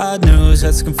got bad news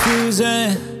that's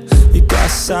confusing. You got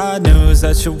sad news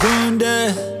that you're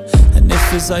wounded. And it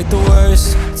feels like the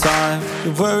worst time.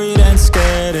 You're worried and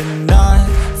scared and not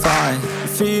fine. You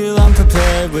feel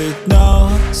unprepared with no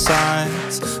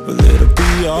signs. Well, it'll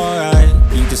be alright,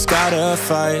 you just gotta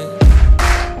fight.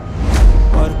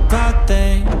 What about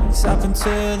things happen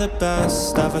to the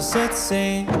best of us? It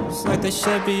seems like they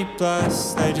should be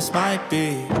blessed. They just might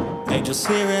be angels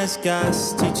here as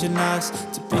guests, teaching us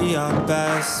to be our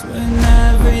best. When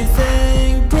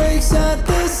everything breaks at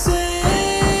the seams,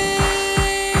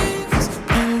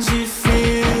 and you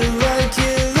feel like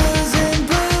you're losing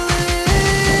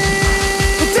belief.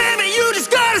 Well, damn it, you just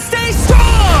gotta stay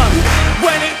strong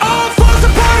when it all falls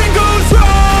apart and goes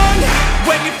wrong.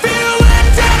 When you feel let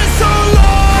down and so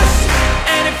lost,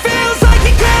 and it feels like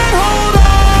you can't hold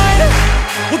on.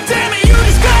 Well, damn it, you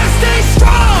just gotta stay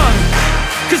strong,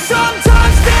 'cause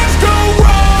sometimes things go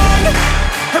wrong,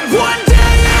 and one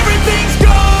day everything's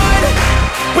gone,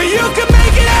 but you can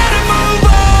make it out and move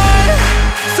on.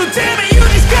 So damn it, you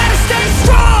just gotta stay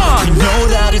strong. You know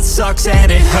that it sucks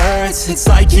and it hurts. It's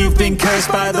like you've been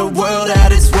cursed by the world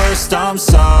at its worst. I'm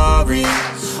sorry,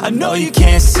 I know you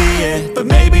can't see it, but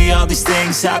maybe all these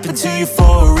things happen to you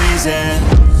for a reason.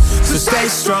 So stay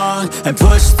strong and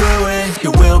push through it.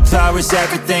 Your willpower is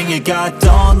everything you got,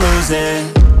 don't lose it.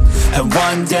 And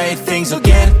one day things will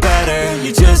get better.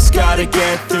 You just gotta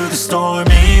get through the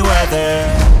stormy weather.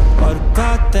 What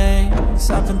about things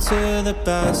happen to the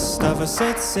best of us?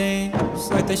 It seems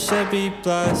like they should be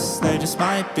blessed. They just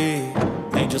might be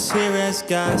angels here as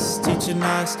guests, teaching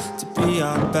us to be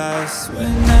our best.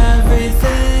 When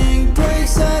everything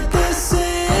breaks at the seams,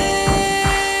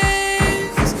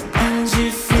 and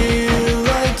you feel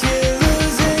like you're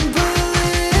losing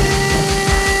belief.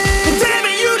 Well, damn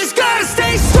it, you just gotta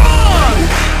stay strong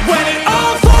when it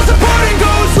all falls apart and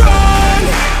goes wrong.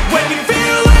 When you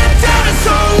feel let down and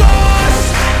so lost,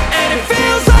 and it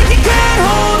feels like you can't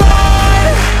hold on.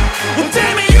 Well,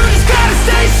 damn it, you just gotta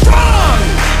stay strong,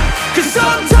 'cause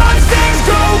sometimes things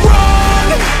go wrong,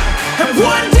 and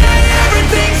one day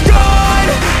everything's gone,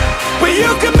 but you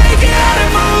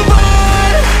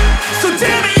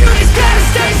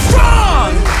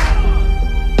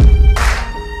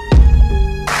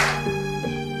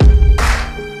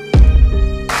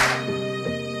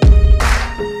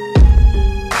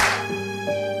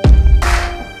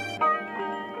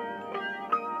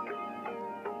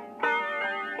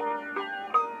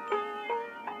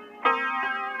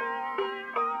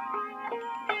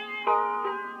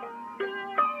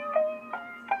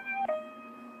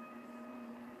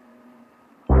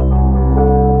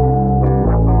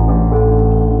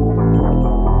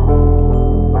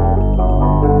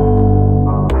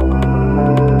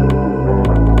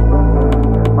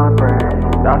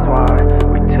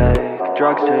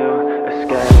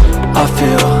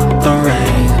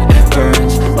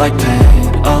like pain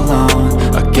alone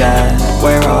again.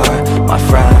 Where are my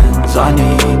friends? I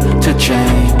need to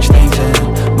change things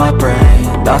in my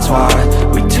brain. That's why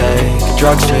we take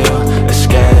drugs to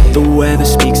escape. The weather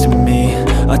speaks to me,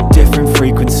 a different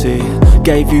frequency.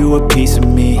 Gave you a piece of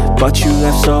me, but you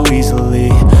left so easily.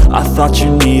 I thought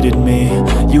you needed me,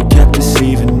 you kept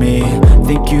deceiving me.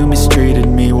 Think you mistreated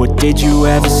me, what did you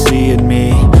ever see in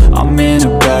me? I'm in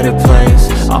a better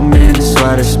place, I'm in a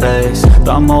sweater space.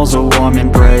 The mole's a warm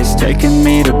embrace, taking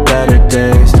me to better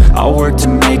days. I work to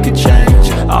make a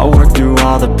change, I work through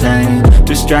all the pain.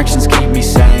 Distractions keep me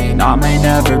sane, I may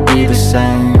never be the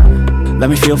same. Let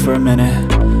me feel for a minute,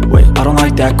 wait, I don't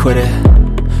like that, quit it.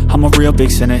 I'm a real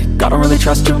big cynic, I don't really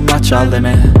trust too much, I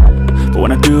limit. But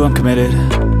when I do, I'm committed,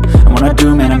 and when I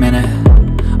do, man, I'm in it.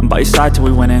 I'm by your side till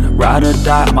we winning, ride or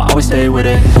die, I'ma always stay with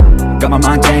it. Got my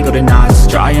mind tangled in knots,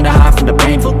 trying to hide from the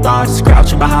painful thoughts.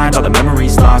 Crouching behind all the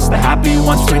memories lost, the happy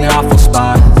ones between the awful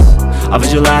spots. I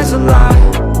visualize a lie,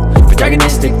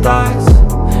 protagonistic thoughts,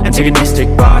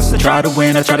 antagonistic boss. I try to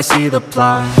win, I try to see the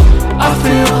plot. I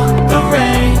feel the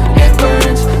rain, it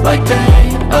burns like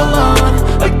pain alone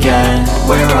again.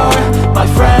 Where are my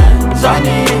friends? I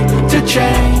need to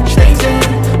change things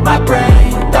in my brain.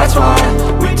 That's why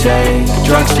we take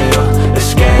drugs to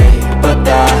escape, but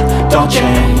that don't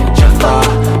change a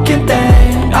fucking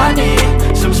thing. I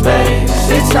need some space,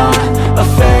 it's not a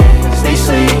phase. These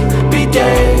sleepy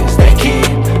days, they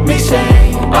keep me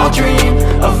sane. I'll dream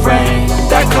of rain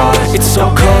that cause it's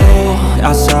so cold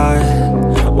outside.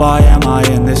 Why am I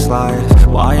in this life?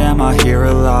 Why am I here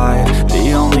alive?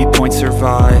 The only point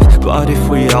survive. But if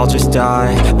we all just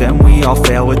die, then we all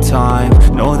fail with time.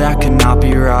 No, that cannot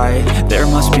be right. There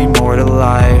must be more to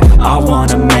life. I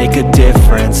wanna make a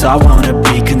difference, I wanna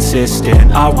be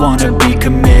consistent, I wanna be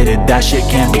committed. That shit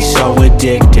can be so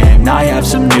addicting. I have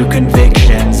some new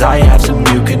convictions, I have some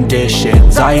new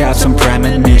conditions, I have some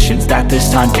premonitions that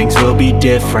this time things will be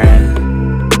different.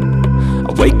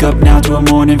 I wake up now to a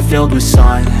morning filled with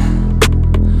sun.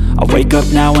 I wake up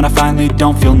now when I finally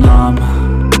don't feel numb.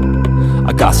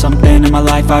 I got something in my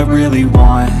life I really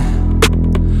want,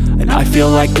 and I feel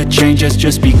like the change has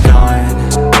just begun.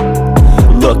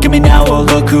 Look at me now, oh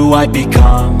look who I've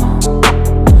become.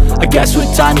 I guess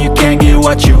with time you can get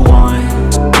what you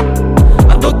want.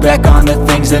 I look back on the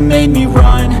things that made me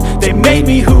run. They made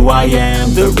me who I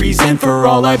am, the reason for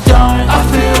all I've done. I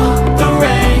feel the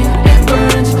rain, it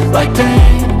burns like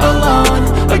pain alone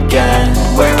again.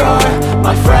 Where are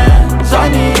my friends? I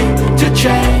need to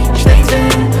change things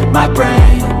in my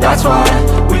brain. That's why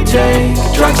we take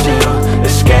drugs to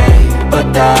escape,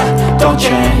 but that don't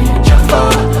change a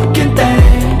fucking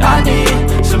thing. I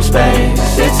need some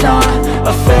space, it's not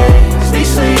a phase.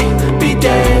 These sleepy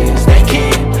days, they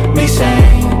keep me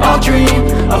sane. I'll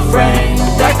dream of rain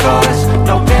that cause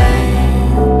no pain.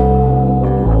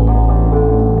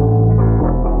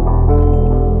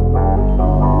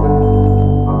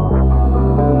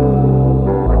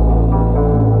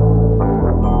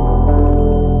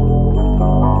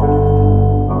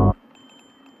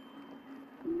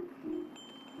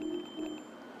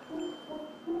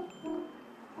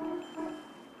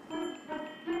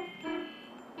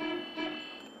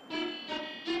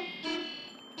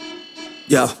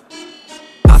 Yo,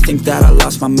 I think that I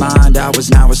lost my mind. Hours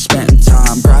and hours spent in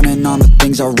time grinding on the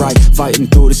things I write, fighting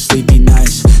through the sleepy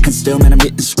nights. And still, man, I'm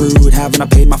getting screwed. Haven't I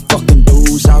paid my fucking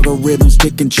dues? Algorithms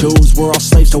pick and choose. We're all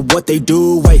slaves to what they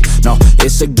do. Wait, no,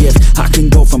 it's a gift. I can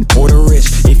go from poor to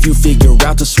rich if you figure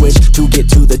out the switch to get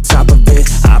to the top of it.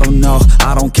 I don't know,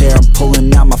 I don't care. I'm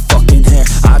pulling out my fucking hair.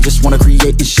 I just wanna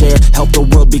create and share, help the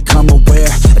world become aware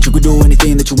that you can do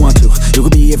anything that you want to. You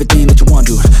can be everything that you want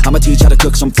to. I'ma teach how to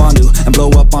cook some fondue and blow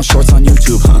up on shorts on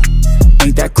YouTube, huh?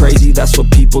 Ain't that crazy? That's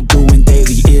what people doing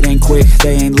daily. It ain't quick,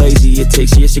 they ain't lazy. It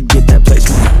takes years to get that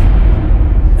placement.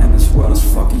 And this world is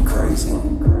fucking crazy.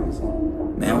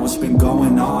 Man, what's been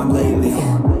going on lately?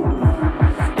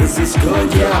 Is this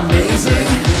good? Yeah, amazing.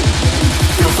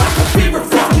 Feels like a fever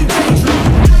fucking danger.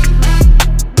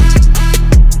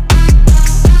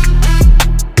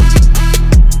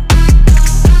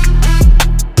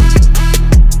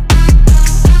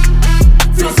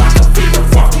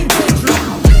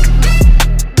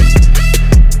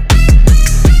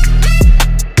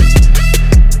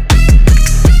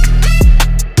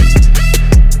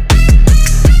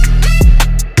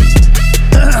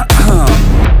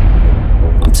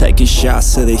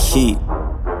 Shots of the heat.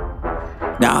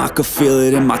 Now I can feel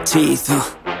it in my teeth.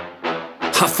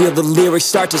 I feel the lyrics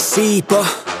start to seep.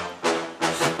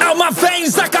 I down my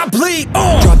veins like I bleed.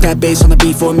 Drop that bass on the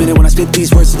beat for a minute when I spit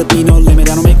these words to the beat, no limit.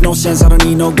 I don't make no sense, I don't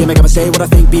need no gimmick. I'ma say what I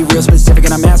think, be real specific,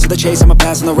 and I'm master the chase. I'm a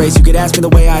pass in the race. You could ask me the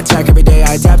way I attack every day.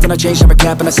 I adapt and I change, never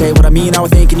cap, and I say what I mean, how I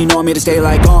think, and you know I'm here to stay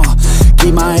like,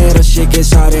 keep my head up, shit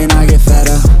gets harder and I get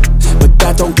fatter. But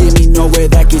that don't get me nowhere,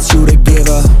 that gets you to give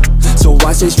her. So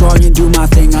I stay strong and do my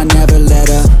thing, I never let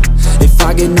her. If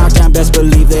I get knocked down, best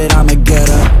believe that I'ma get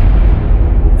her.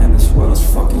 And this world's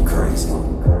fucking crazy.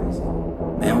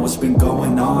 Man, what's been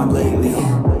going on lately?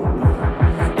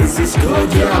 Is this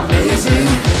good? Yeah, amazing.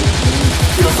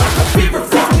 Feels like a fever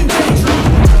fucking daydream.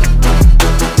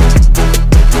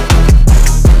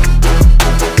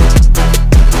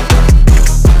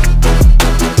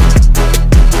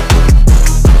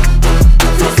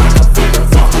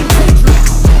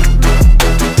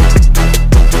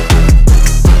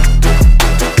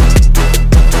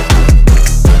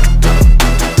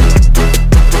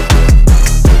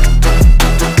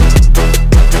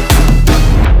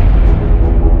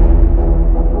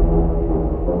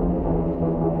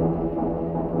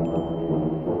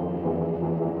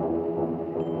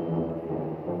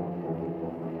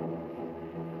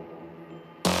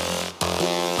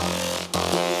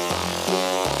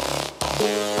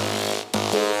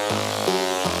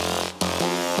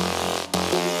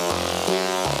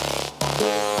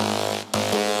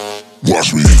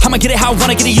 I'ma get it how I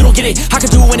wanna get it, you don't get it. I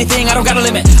can do anything, I don't got a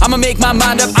limit. I'ma make my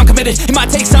mind up, I'm committed. It might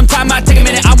take some time, might take a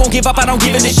minute. I won't give up, I don't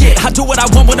give in to shit. I do what I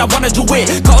want when I wanna do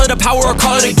it. Call it a power or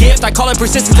call it a gift. I call it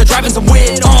persistence or driving some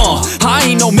wit. I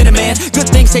ain't no minute man.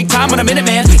 Good things take time when I'm in it,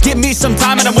 man. Give me some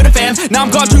time and I'm with a fam. Now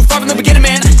I'm gone too far from the beginning,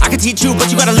 man. I can teach you, but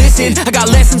you gotta listen. I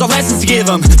got lessons, all lessons to give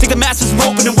them. Think the masses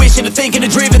are open and wishing and thinking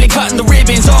and driven and cutting the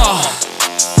ribbons.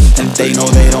 And they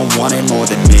know they don't want it more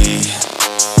than me.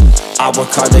 I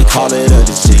work hard, they call it a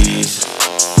disease.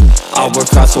 I work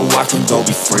hard so I can go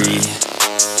be free.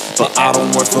 But I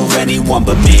don't work for anyone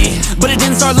but me. But it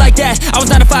didn't start like that. I was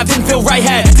 9 to 5, didn't feel right.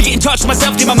 Had to get in touch with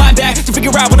myself, get my mind back, to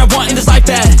figure out what I want in this life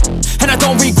bad. And I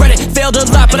don't regret it, failed a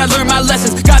lot, but I learned my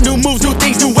lessons. Got new moves, new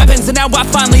things, new weapons, and now I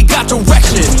finally got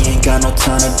direction. We ain't got no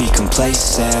time to be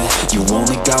complacent. You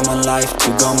only got one life to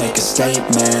go make a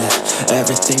statement.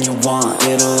 Everything you want,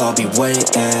 it'll all be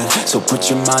waiting. So put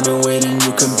your mind to it and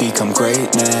you can become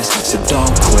greatness. So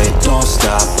don't quit, don't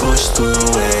stop, push through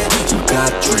it. You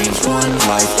got dreams, one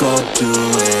life, go do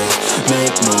it.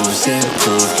 Make moves,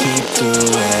 improve, keep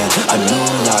doing. A new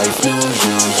life, new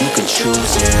you can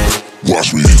choose it.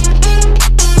 Watch me.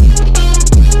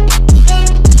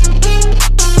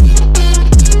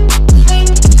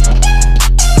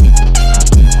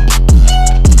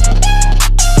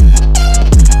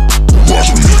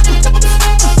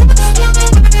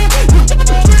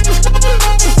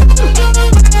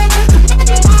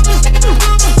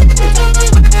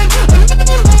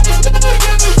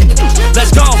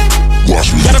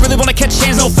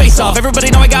 Everybody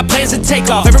know I got plans to take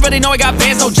off. Everybody know I got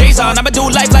bands, no J's on. I'ma do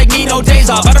life like me, no days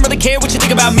off. I don't really care what you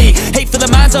think about me. Hate filling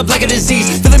minds up like a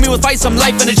disease. Filling me with fight, some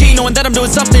life energy. Knowing that I'm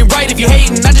doing something right. If you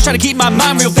hating, I just try to keep my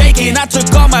mind real vacant. I took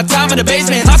all my time in the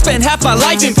basement. I spent half my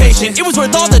life impatient. It was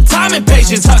worth all the time and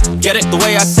patience. Get it? The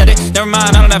way I said it. Never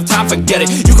mind, I don't have time, forget it.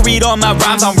 You can read all my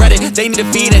rhymes on Reddit. They need to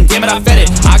feed and damn it, I fed it.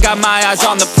 I got my eyes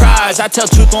on the prize. I tell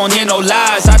truth, won't hear no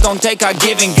lies. I don't take, I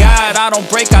give and guide. I don't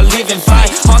break, I live and fight.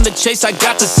 On the chase, I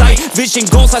got the sight. Vision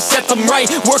goals, I set them right.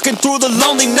 Working through the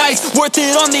lonely nights, worth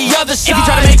it on the other side. If you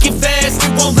try to make it fast,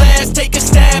 it won't last. Take a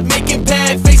stab, make it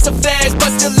bad. Face the fast, but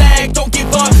still lag. Don't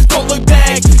give up, don't look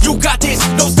back. You got this,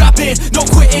 no stopping, no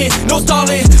quitting, no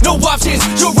stalling, no options.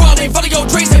 You're running, follow your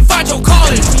dreams and find your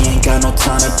calling. We ain't got no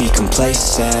time to be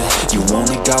complacent. You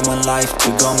only got one life to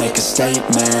go make a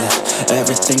statement.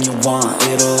 Everything you want,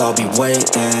 it'll all be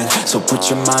waiting. So put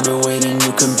your mind to it and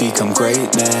you can become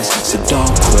greatness. So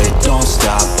don't quit, don't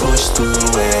stop, push through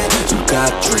it. You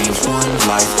got dreams, one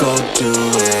life, go do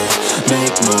it.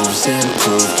 Make moves,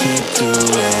 improve, keep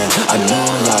doing. A new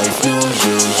life, new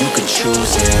you can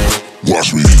choose it.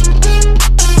 Watch me.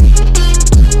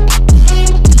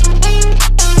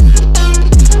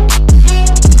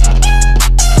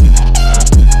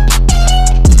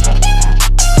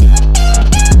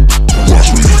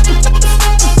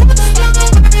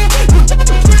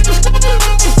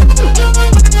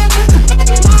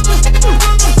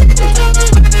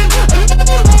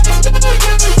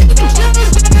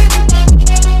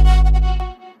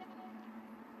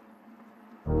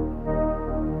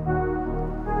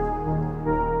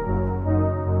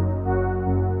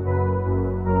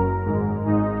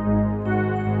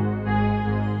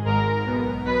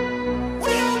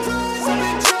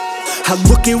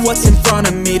 look at what's in front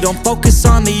of me. Don't focus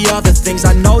on the other things.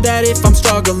 I know that if I'm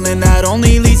struggling, that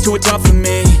only leads to a tough for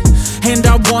me. And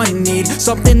I want and need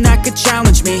something that could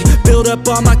challenge me. Build up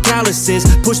all my calluses,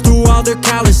 push through all their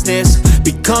callousness.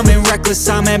 Becoming reckless,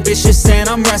 I'm ambitious and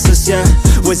I'm restless, yeah.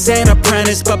 Was an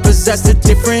apprentice but possessed a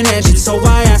different engine. So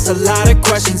I asked a lot of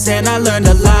questions and I learned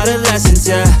a lot of lessons,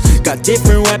 yeah. Got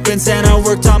different weapons and I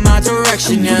worked on my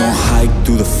direction, yeah. We gon' hike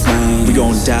through the flame, we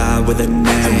gon' die with a name,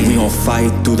 and we gon'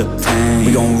 fight through the pain.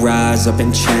 We gon' rise up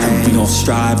and change, we gon'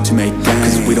 strive to make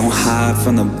gains, cause we don't hide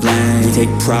from the blame. We take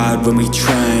pride when we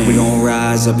train, we gon'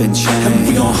 rise up and change, and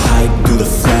we gon' hike through the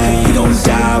flame. We gon'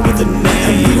 die with a name,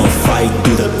 and we gon' fight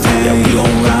through the pain. Yeah, we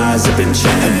gon' rise up and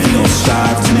change, and we gon'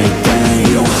 strive to make gains.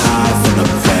 We don't hide from the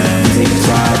blame. We take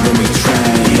pride when we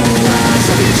train, we gon' rise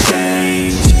up and change.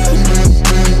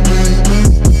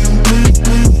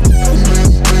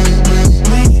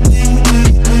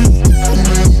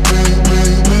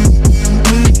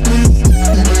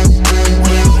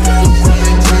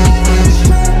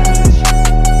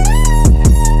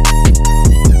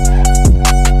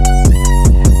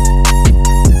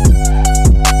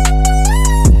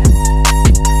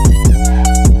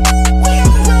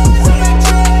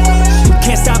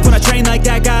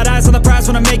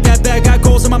 When I make that bet, got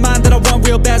goals in my mind that I want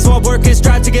real bad, so I work and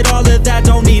strive to get all of that.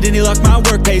 Don't need any luck, my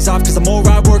work pays off, cause the more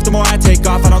I work, the more I take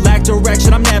off. I don't lack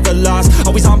direction, I'm never lost,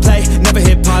 always on play, never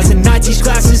hit pause. And I teach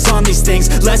classes on these things,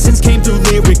 lessons came through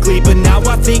lyrically, but now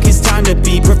I think it's time to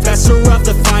be professor of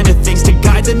the finer things, to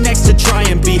guide the next, to try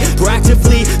and be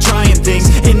proactively trying things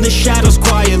in the shadows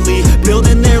quietly,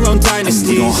 building their own dynasty. And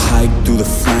we gon' hike through the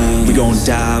flame, we gon'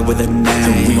 die with a name,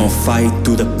 and we gon' fight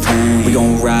through the pain. We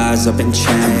gon' rise up and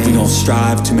change, we gon'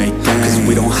 strive to make gains, cause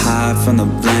we don't hide from the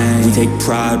blame. We take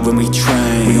pride when we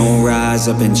train, we gon' rise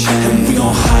up and change, and we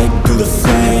gon' hike through the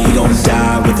flame. We gon'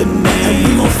 die with a name, and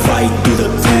we gon' fight through the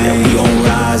pain. We gon'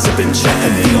 rise up and change,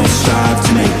 and we gon' strive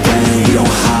to make gains. We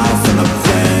don't hide from the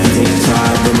blame. We take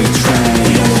pride when we train,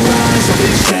 we gon' rise up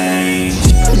and change.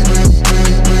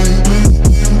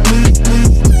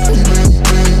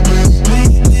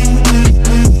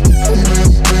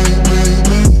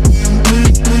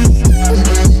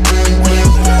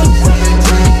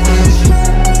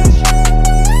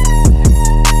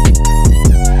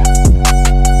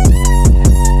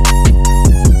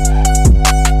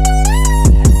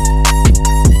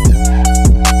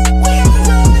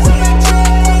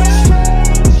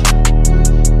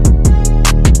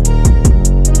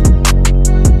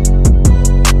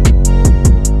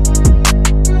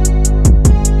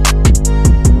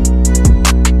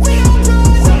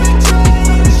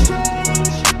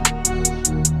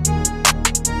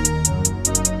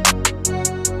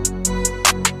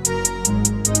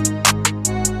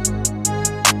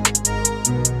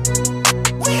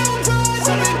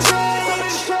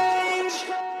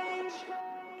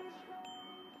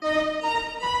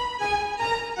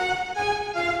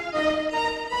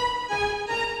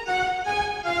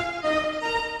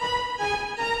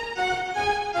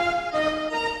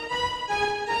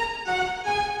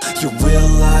 You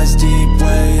realize deep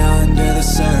way under the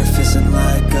surface, and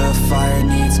like a fire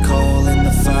needs coal in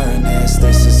the furnace,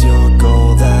 this is your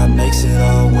goal that makes it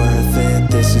all worth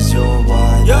it. This is your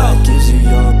why that gives you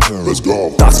your purpose. Let's go.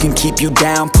 Thoughts can keep you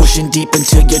down, pushing deep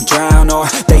until you drown, or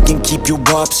they can keep you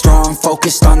up strong,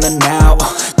 focused on the now.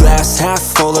 Glass half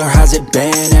full, or has it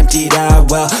been emptied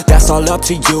out? Well, that's all up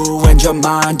to you and your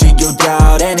mind. Do you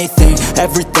doubt anything,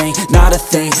 everything, not a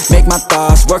thing? Make my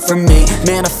thoughts work for me,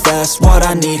 manifest what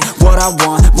I need, what I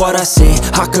want, what I see.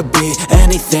 I could be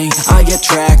anything, I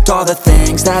attract all the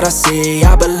things that I see.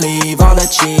 I believe I'll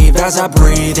achieve as I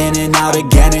breathe in and out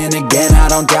again and again. I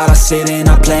don't doubt, I sit and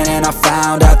I plan, and I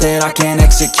found out that I can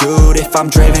execute if I'm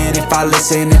driven, if I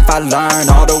listen, if I learn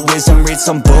all the wisdom. Read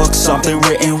some books, something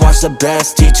written, watch the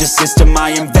best, teach a system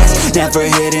I invest. Never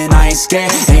hidden, I ain't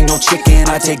scared, ain't no chicken,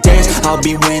 I take dares. I'll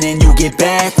be winning, you get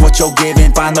back what you're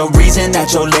giving. Find the reason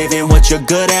that you're living, what you're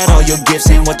good at, all your gifts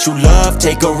and what you love.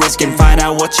 Take a risk and find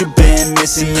out what you've been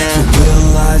missing, yeah. You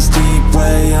realize deep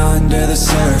way under the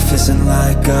surface, and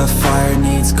like a fire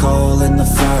needs coal in the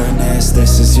furnace,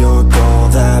 this is your goal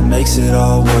that makes it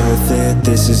all worth it.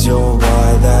 This is your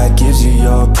why that gives you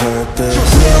your purpose.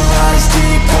 You realize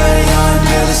deep way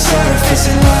under the surface,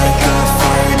 and like a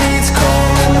fire needs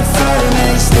coal in the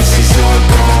furnace, this is your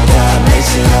goal that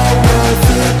makes it all worth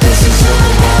it. This is your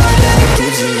why that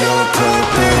gives you your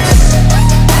purpose.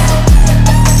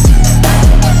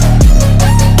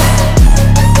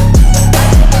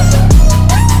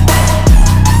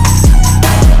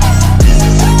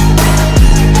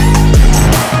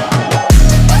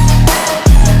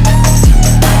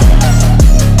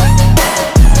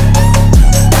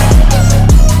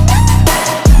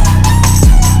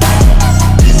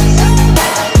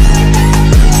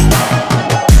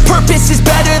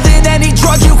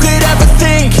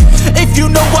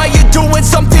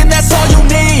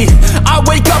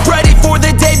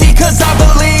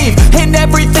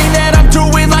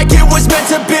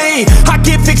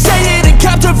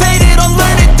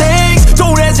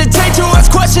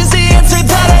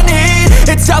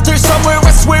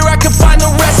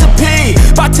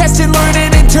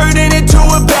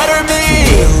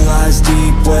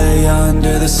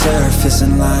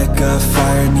 a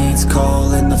fire needs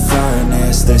coal in the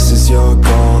furnace. This is your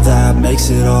goal that makes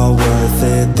it all worth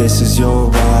it. This is your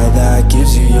why that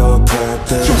gives you your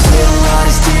purpose. Your will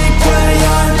lies deep way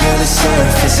under the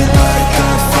surface. And like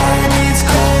a fire needs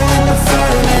coal in the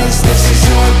furnace. This is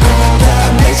your goal that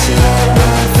makes it all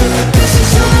worth it. This is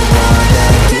your why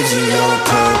that gives you your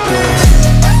purpose.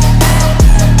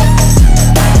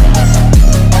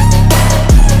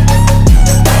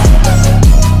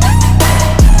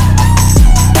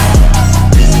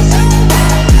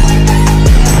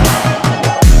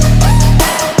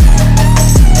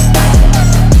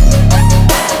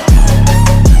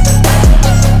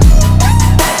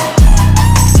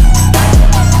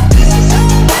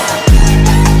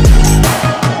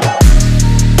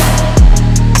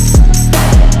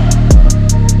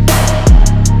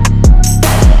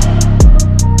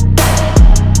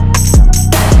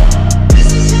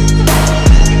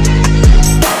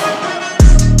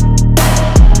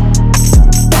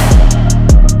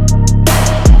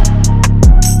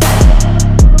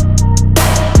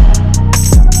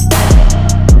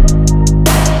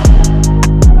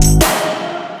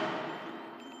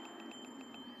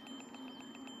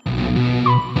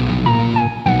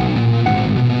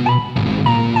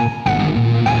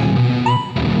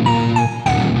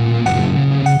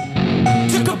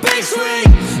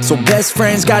 So best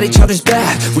friends got each other's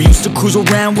back. We used to cruise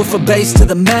around with a bass to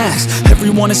the max.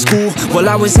 Everyone in school while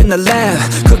I was in the lab,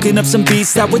 cooking up some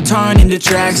beats that would turn into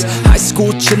tracks. High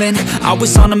school chillin', I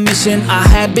was on a mission. I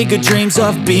had bigger dreams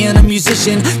of being a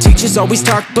musician. Teachers always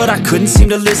talked but I couldn't seem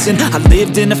to listen. I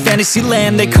lived in a fantasy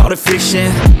land, they called it fiction.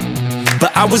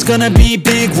 But I was gonna be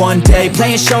big one day,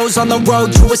 playing shows on the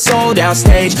road to a sold out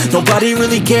stage. Nobody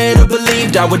really cared or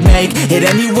believed I would make it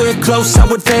anywhere close, I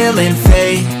would fail and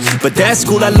fade. But that's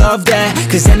school, I love that,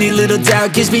 cause any little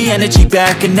doubt gives me energy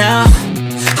back. And now,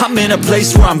 I'm in a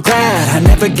place where I'm glad I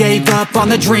never gave up on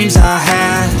the dreams I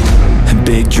had. And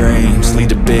big dreams lead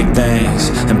to big things,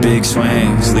 and big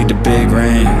swings lead to big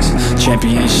rings.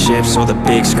 Championships or the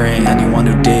big screen, anyone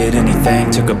who did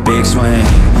anything took a big swing.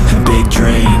 And big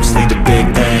dreams lead to big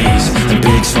things, and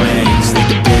big swings lead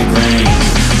to big rings.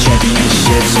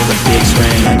 Championships or the big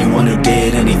screen, anyone who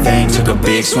did anything took a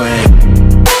big swing.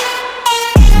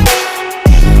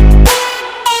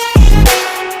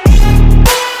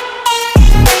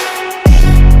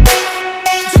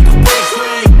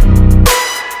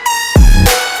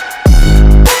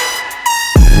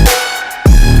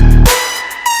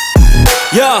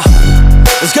 Yeah,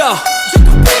 let's go.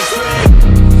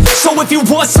 So if you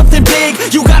want something big,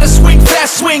 you gotta swing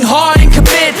fast, swing hard and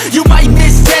commit. You might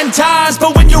miss 10 times,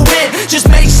 but when you hit, just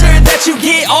make sure that you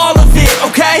get all of it,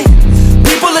 okay?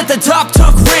 People at the top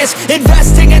took risks.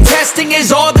 Investing and testing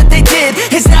is all that they did.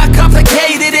 It's not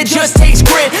complicated, it just takes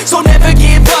grit. So never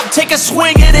give up, take a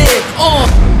swing at it.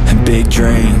 And big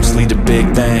dreams lead to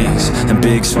big things, and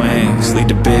big swings lead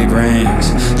to big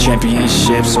rings.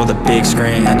 Championships or the big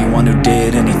screen, anyone who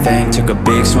did anything took a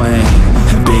big swing.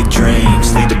 And big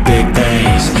dreams lead to big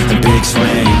things, and big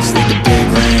swings lead to big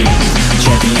rings.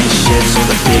 Championships or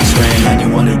the big screen,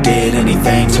 anyone who did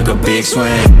anything took a big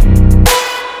swing.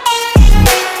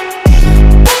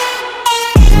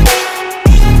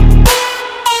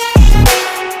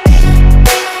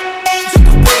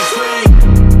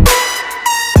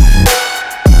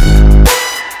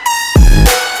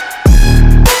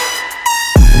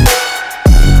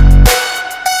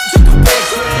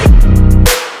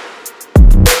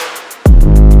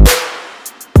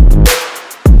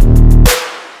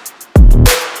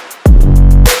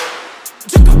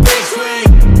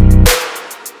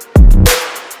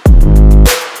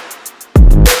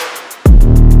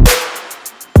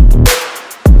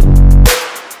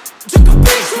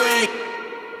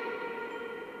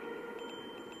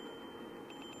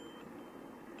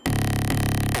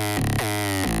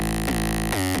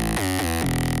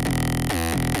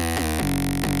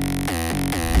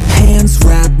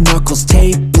 Wrap, knuckles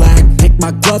taped black, pick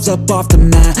my gloves up off the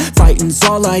mat. Fighting's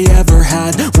all I ever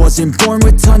had. Wasn't born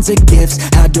with tons of gifts,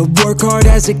 had to work hard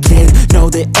as a kid. Know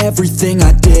that everything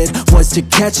I did was to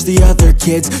catch the other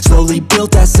kids. Slowly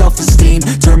built that self-esteem,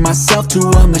 turned myself to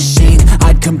a machine.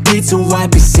 I'd compete so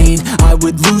I'd be seen, I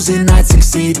would lose and I'd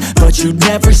succeed, but you'd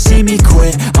never see me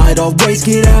quit. I'd always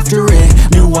get after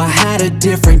it, knew I had a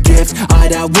different gift.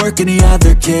 I'd outwork any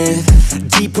other kid.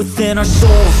 Deep within our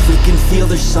souls, we can feel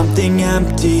there's something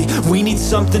empty. We need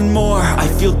something more, I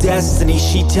feel destiny,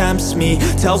 she tempts me.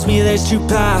 Tells me there's two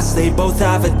paths, they both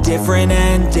have a different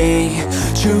ending.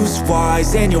 Choose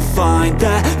wise and you'll find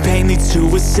that pain leads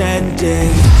to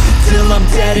ascending. till I'm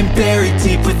dead and buried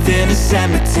deep within a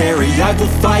cemetery. I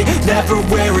will fight, never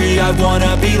weary, I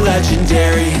wanna be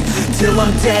legendary. Till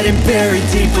I'm dead and buried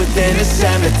deep within a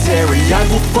cemetery. I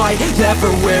will fight, never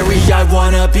weary, I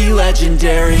wanna be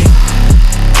legendary.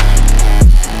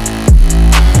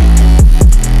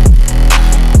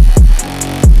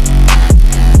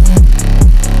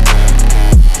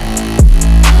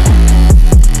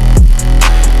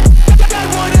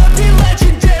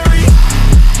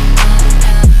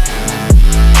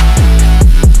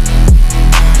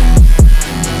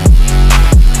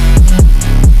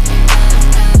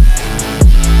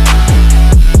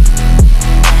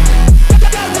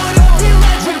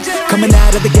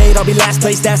 I'll be last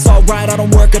place, that's alright, I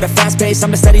don't work at a fast pace.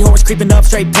 I'm a steady horse creeping up,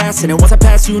 straight passing. And once I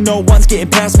pass you, no one's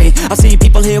getting past me. I've seen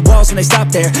people hit walls and they stop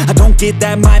there. I don't get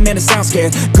that mind, man, it sounds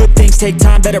scared. Good things take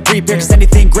time, better prepare, cause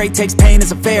anything great takes pain,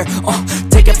 it's a fair.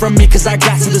 Take it from me, cause I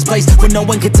got to this place where no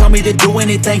one can tell me to do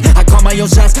anything. I call my own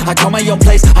shots, I call my own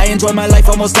place. I enjoy my life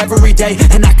almost every day,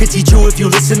 and I could teach you if you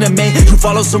listen to me. You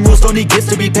follow some rules, don't need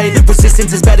gifts to be paid.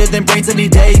 Persistence is better than brains any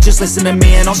day. Just listen to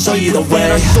me and I'll show you the way.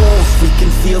 Within our souls, we can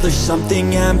feel there's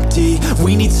something empty.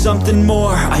 We need something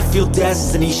more, I feel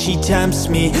destiny, she tempts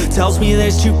me. Tells me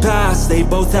there's two paths, they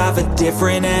both have a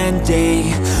different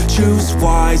ending. Choose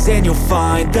wise and you'll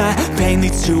find that pain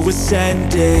leads to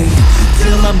ascending.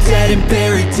 Till I'm dead and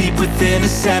buried deep within a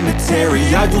cemetery.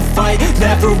 I will fight,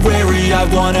 never weary, I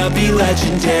wanna be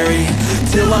legendary.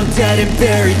 Till I'm dead and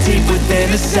buried deep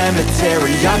within a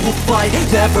cemetery. I will fight,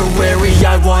 never weary,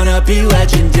 I wanna be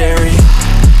legendary.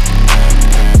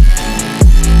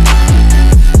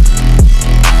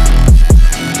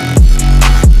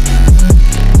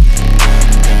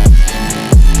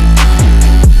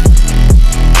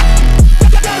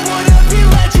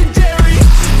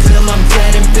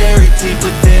 Deep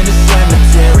within a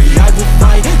cemetery, I will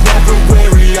fight, never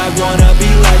weary, I wanna be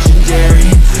legendary.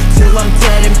 Till I'm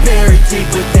dead and buried deep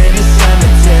within a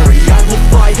cemetery. I will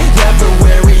fight, never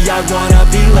weary, I wanna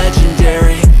be legendary. I wanna be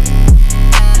legendary.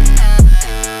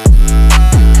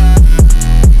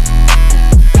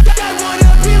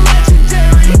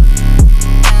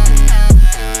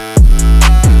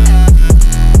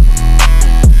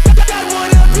 I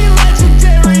wanna be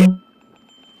legendary.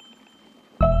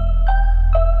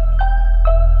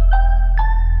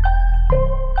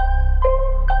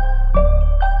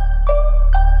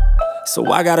 So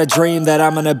I got a dream that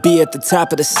I'm gonna be at the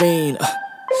top of the scene.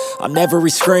 On every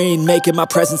screen, making my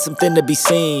presence something to be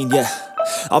seen, yeah.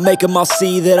 I'll make them all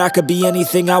see that I could be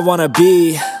anything I wanna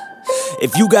be.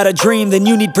 If you got a dream, then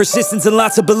you need persistence and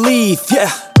lots of belief, yeah.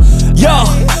 Yo,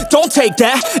 don't take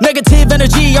that negative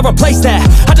energy, I replace that.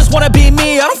 I just wanna be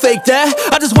me, I don't fake that.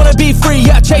 I just wanna be free,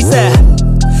 yeah, chase that.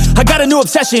 I got a new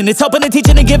obsession, it's helping and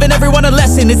teaching and giving everyone a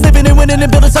lesson. It's living and winning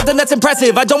and building something that's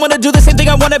impressive. I don't wanna do the same thing,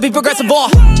 I wanna be progressive,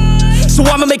 so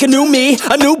I'ma make a new me,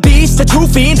 a new beast, a true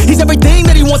fiend. He's everything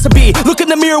that he wants to be. Look in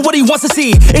the mirror, what he wants to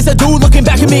see is a dude looking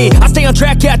back at me. I stay on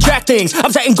track, yeah, track things. I'm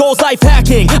setting goals, life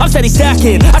hacking. I'm steady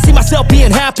stacking. I see myself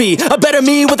being happy. A better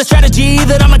me with a strategy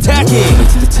that I'm attacking. Put me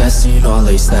to the test and you know I'll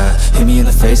ace that. Hit me in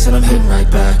the face and I'm hitting right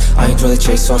back. I enjoy the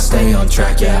chase so I'll stay on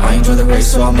track, yeah. I enjoy the race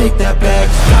so I'll make that bag.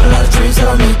 Got a lot of dreams that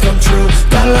I'll make come true.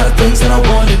 Got a lot of things that I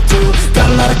wanna do. Got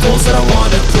a lot of goals that I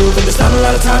wanna prove. And there's not a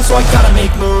lot of time so I gotta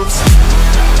make moves.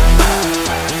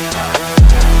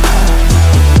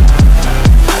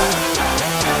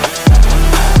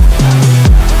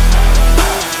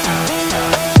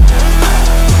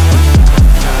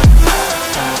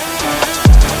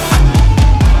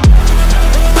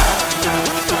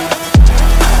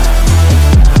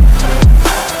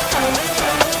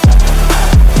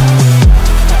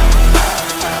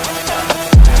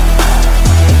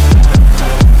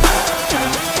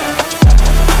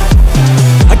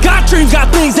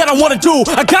 That I wanna do,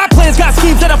 I got plans, got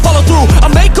schemes that I follow through.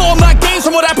 I make all my gains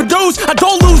from what I produce. I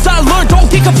don't lose, I learn, don't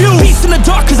get confused. Peace in the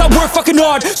dark cause I work fucking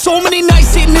hard. So many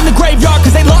nights sitting in the graveyard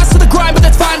cause they lost to the grind, but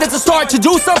that's fine, that's a start. To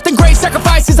do something great,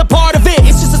 sacrifice is a part of it.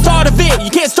 It's just the start of it,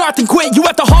 you can't start then quit. You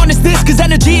have to harness this cause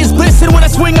energy is bliss. And when I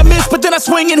swing I miss, but then I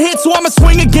swing and hit. So I'ma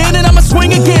swing again and I'ma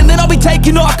swing again. Then I'll be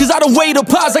taking off cause I don't wait or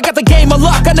pause. I got the game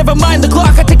unlocked, I never mind the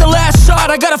clock. I take the last shot,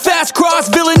 I got a fast cross.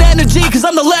 Villain energy cause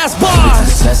I'm the last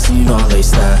boss. Test and you know I'll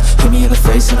ace that. Hit me in the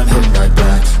face and I'm hitting right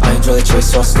back. I enjoy the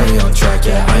chase so I'll stay on track,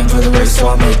 yeah. I enjoy the race so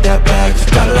I'll make that bag.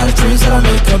 Got a lot of dreams that I'll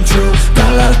make come true.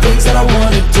 Got a lot of things that I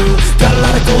wanna do. Got a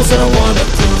lot of goals that I wanna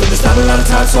prove. And there's not a lot of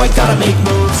time so I gotta make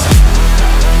moves.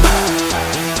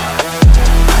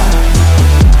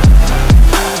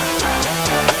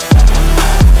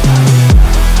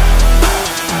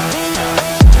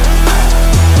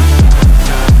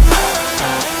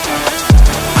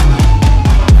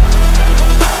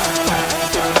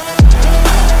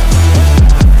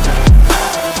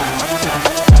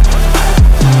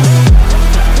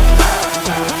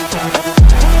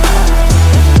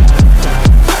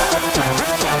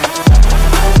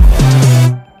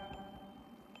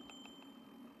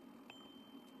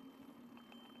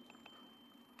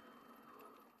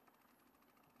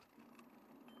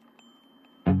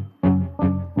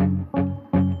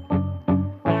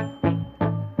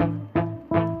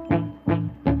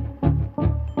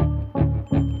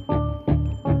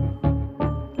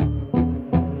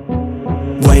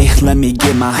 Hey, let me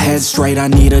get my head straight, I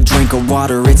need a drink of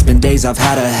water. It's been days I've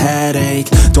had a headache.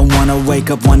 Don't wanna wake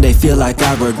up one day, feel like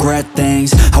I regret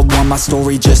things. I want my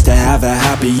story just to have a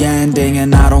happy ending.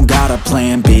 And I don't got a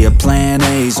plan B, a plan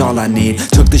A's all I need.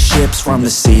 Took the ships from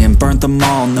the sea and burnt them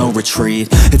all, no retreat.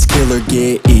 It's kill or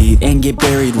get, eat, and get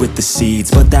buried with the seeds.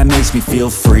 But that makes me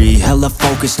feel free, hella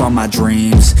focused on my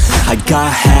dreams. I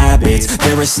got habits,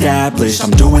 they're established.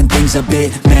 I'm doing things a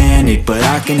bit manic, but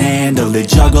I can handle it.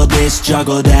 Juggle this,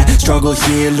 juggle that, struggle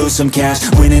here, lose some cash.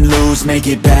 Win and lose, make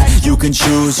it back. You can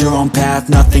choose your own path,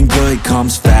 nothing good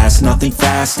comes fast. Nothing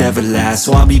fast ever lasts,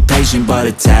 so I'll be patient but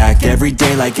attack every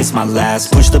day like it's my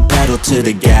last. Push the pedal to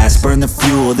the gas, burn the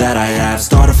fuel that I have.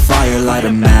 Start a fire, light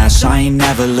a match, I ain't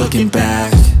never looking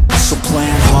back. So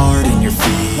plant hard in your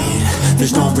feet,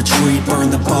 there's no retreat. Burn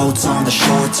the boats on the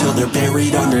shore till they're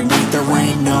buried underneath. There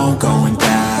ain't no going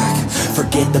back.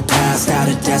 Forget the past out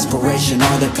of desperation.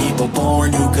 All the people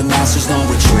born who can last, there's no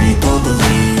retreat. But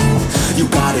believe, you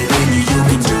got it in you, you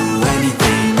can do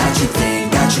anything that you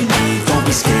think that you need. Don't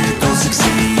be scared, go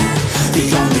succeed. The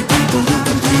only people who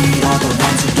compete are the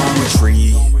ones who don't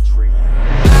retreat.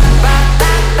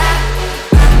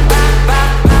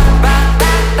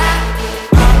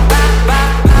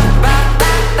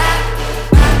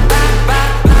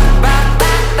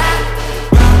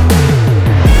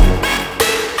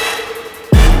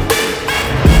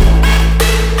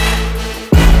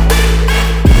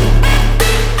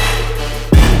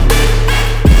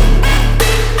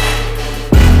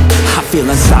 Feel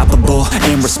unstoppable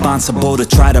and responsible to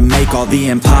try to make all the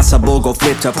impossible go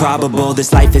flip to probable.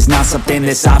 This life is not something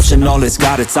that's optional, it's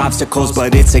got its obstacles,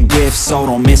 but it's a gift. So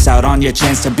don't miss out on your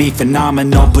chance to be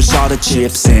phenomenal. Push all the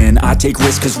chips in, I take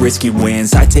risks cause risky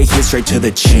wins. I take hits straight to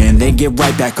the chin, then get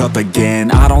right back up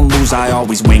again. I don't lose, I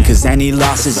always win, cause any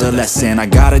loss is a lesson. I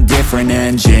got a different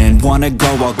engine, wanna go,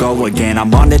 I'll go again.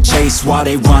 I'm on the chase while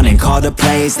they running, call the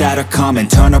plays that are coming.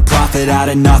 Turn a profit out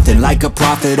of nothing, like a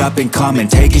prophet up and coming.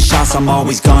 Taking shots, I'm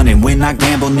always gunning. When I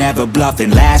gamble, never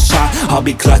bluffing. Last shot, I'll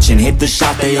be clutching. Hit the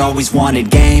shot they always wanted.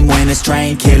 Game winners,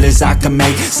 train killers. I can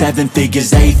make 7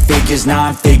 figures, 8 figures,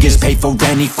 9 figures. Pay for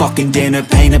any fucking dinner.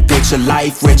 Paint a picture,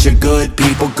 life richer. Good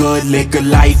people, good liquor.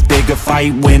 Life bigger,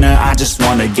 fight winner. I just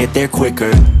wanna get there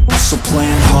quicker. So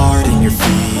plant hard in your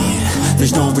feet,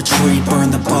 there's no retreat. Burn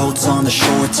the boats on the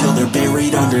shore till they're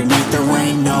buried underneath. There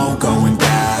ain't no going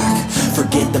back.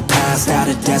 Forget the past out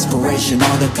of desperation.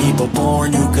 All the people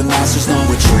born who can last, there's no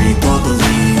retreat. But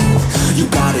believe, you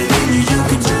got it in you, you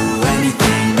can do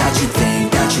anything that you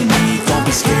think that you need. Don't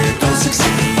be scared, go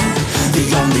succeed. The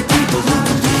only people who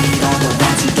compete are the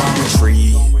ones who don't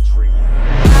retreat.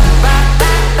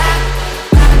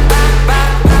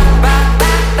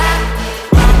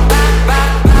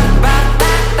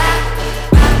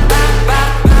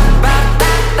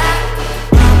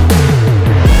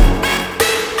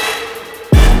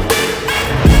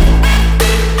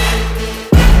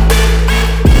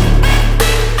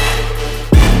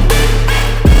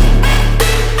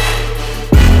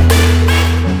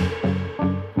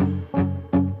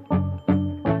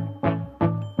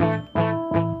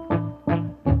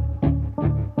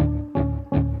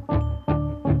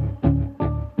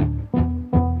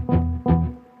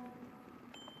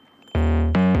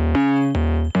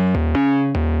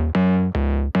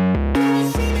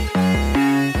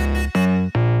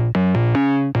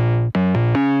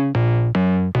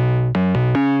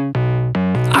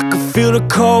 Feel the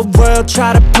cold world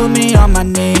try to put me on my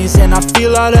knees, and I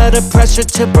feel all of the pressure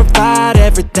to provide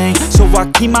everything. So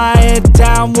I keep my head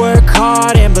down, work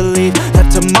hard and believe that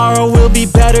tomorrow will be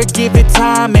better. Give it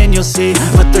time and you'll see.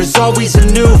 But there's always a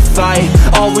new fight,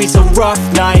 always a rough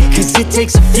night, cause it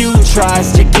takes a few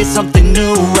tries to get something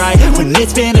new right. When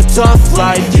it's been a tough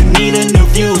life, you need a new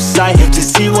view sight to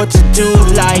see what to do,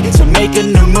 like to make a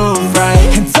new move, right?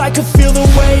 And I can feel the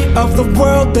weight of the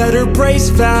world, better brace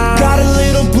fast. Got a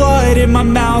little blood in my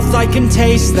mouth, I can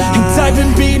taste that. And I've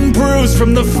been beaten, bruised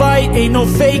from the fight, ain't no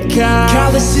fake out.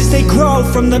 Calluses, they grow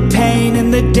from the pain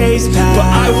and the days pass. But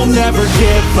I will never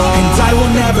give up, and I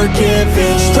will never give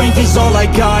in. Strength is all I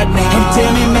got now, and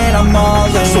damn it man, I'm all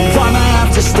in. So I'ma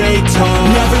have to stay tall,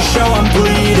 never show I'm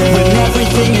bleeding. When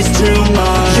everything is too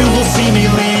much, you will see me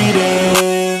leading.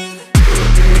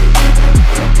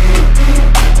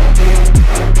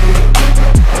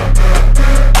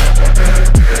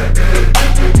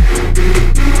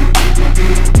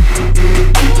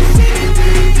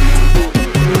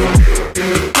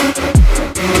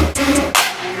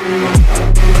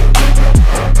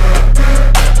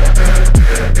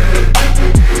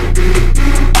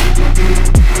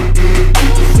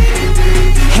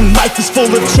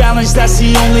 Full of challenge, that's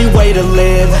the only way to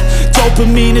live.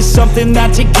 Dopamine is something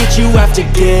that to get you have to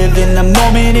give. In the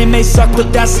moment it may suck,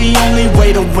 but that's the only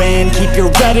way to win. Keep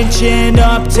your head and chin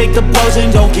up, take the blows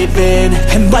and don't give in.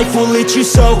 And life will hit you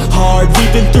so hard,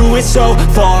 we've been through it so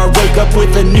far. Wake up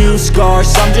with a new scar,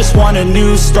 some just want a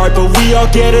new start. But we all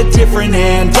get a different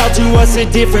hand, dealt to us a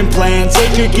different plan.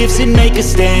 Take your gifts and make a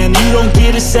stand, you don't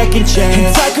get a second chance.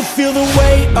 And I can feel the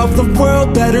weight of the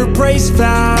world, better brace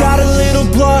fast. Got a little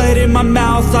blood in my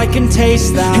mouth, I can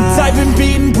taste that. And I've been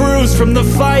beaten, bruised from the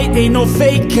fight, ain't no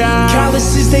fake cast.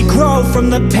 Calluses, they grow from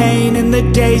the pain and the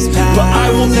days pass. But I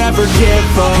will never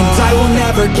give up, and I will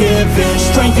never give in.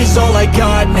 Strength is all I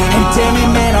got now, and damn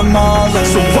it man, I'm all in.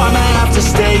 So I'ma have to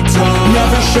stay tough,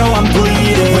 never show I'm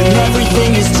bleeding. When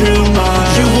everything is too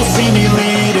much, you will see me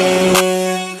leading.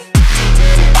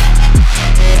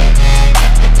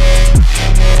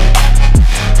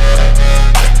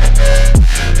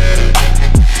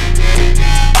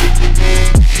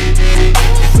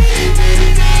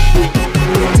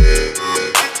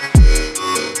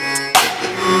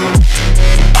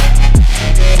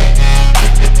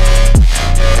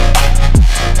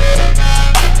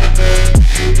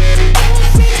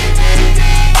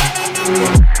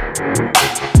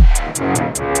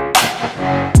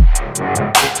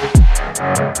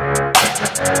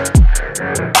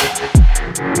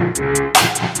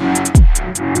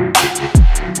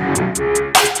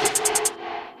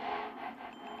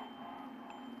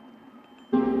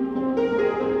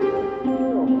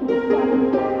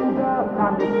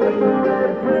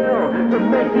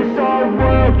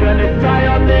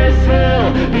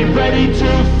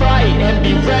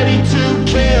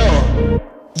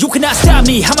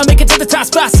 I'ma make it to the top,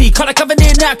 spicy. Call it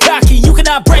covenant, not cocky. You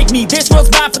cannot break me, this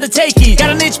world's mine for the taking.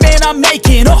 Got an inch, man, I'm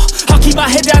making. I'll keep my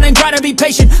head down and grind and be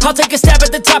patient. I'll take a stab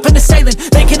at the top and the sailing.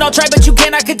 They can all try, but you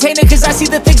cannot contain it. Cause I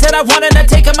see the things that I want and I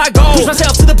take on my goal. Push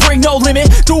myself to the brink, no limit.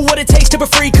 Do what it takes to be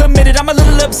free, committed. I'm a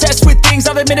little obsessed with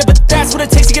things, I'll admit it. But that's what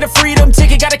it takes to get a freedom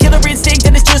ticket. Got a killer instinct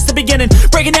and it's just the beginning.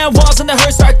 Breaking down walls and the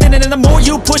hurt start thinning. And the more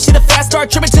you push it, the fast start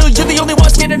trimming. Till you're the only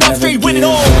one standing up straight, winning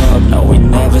all. No, we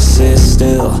never sit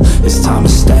still. It's time to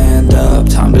stand up,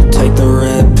 time to take the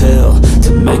red pill.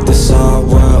 To make this our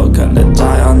world, gonna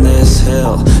die on this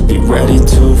hill. Be ready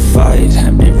to fight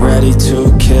and be ready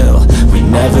to kill. We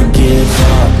never give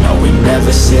up, no we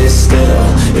never sit still.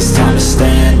 It's time to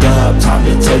stand up, time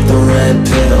to take the red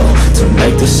pill. To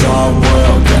make this our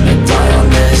world, gonna die on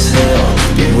this hill.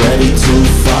 Be ready to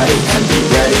fight and be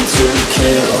ready to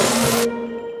kill.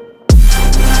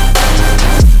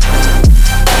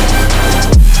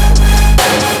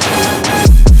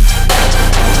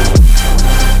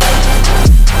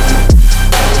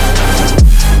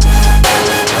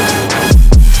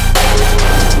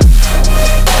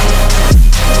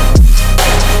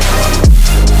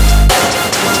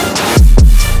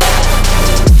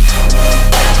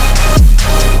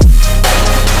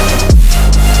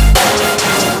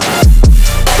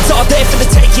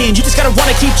 You just gotta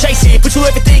wanna keep chasing, put you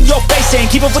everything you're facing.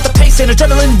 Keep up with the pace and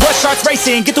adrenaline rush starts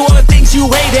racing. Get through all the things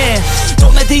you hate in.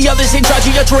 Don't let the others in charge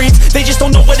of your dreams. They just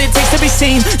don't know what it takes to be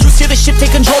seen. You see the ship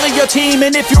take control of your team.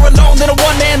 And if you're alone, then a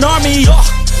one-man army.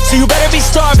 So you better be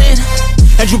starving,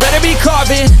 and you better be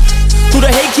carving. Through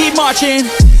the hate, keep marching,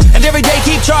 and every day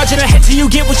keep charging ahead till you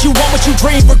get what you want, what you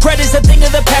dream. Regret is a thing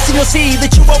of the past, and you'll see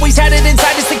that you've always had it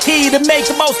inside. Is the key to make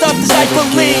the most of this life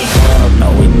believe. No,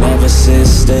 we never sit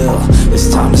still. It's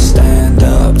time to stand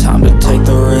up, time to take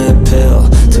the red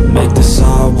pill. To make this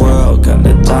our world,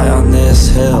 gonna die on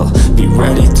this hill. Be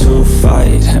ready to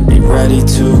fight and be ready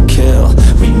to kill.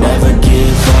 We never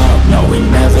give up, no we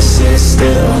never sit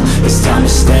still. It's time to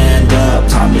stand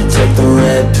up, time to take the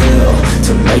red pill.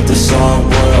 To make this our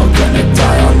world, gonna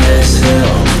die on this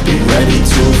hill. Be ready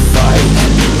to fight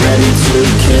and be ready to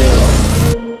kill.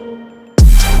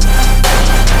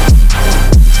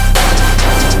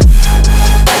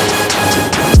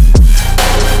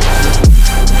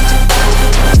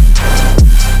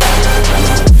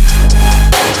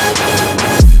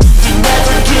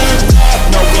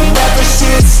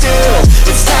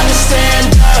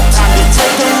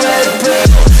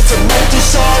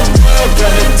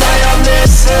 Gonna die on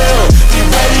this hill. Be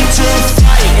ready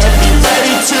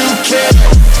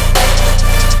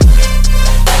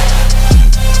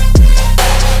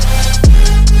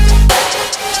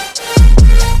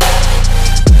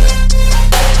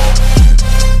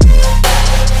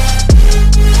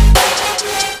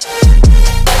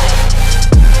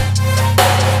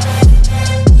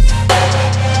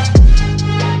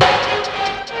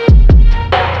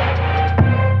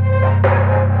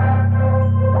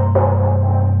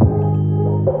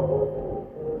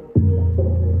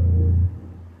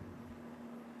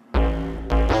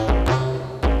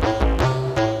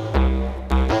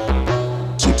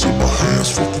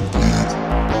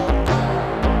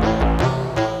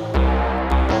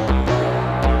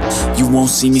You won't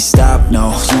see me stop, no,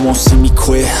 you won't see me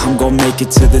quit. I'm gon' make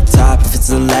it to the top if it's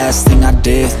the last thing I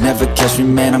did. Never catch me,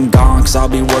 man, I'm gone, cause I'll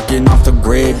be working off the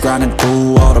grid. Grinding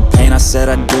through all the pain, I said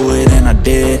I'd do it and I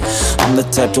did. I'm the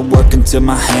type to work until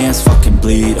my hands fucking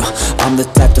bleed. I'm the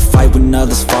type to fight when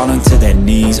others fall into their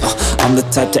knees. I'm the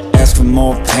type to ask for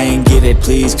more pain, give it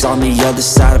please. Cause on the other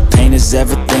side of pain is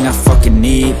everything I fucking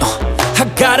need. I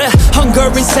got a hunger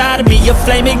inside of me, a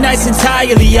flame ignites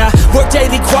entirely. I work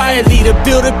daily quietly to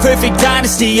build a perfect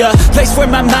dynasty, a place where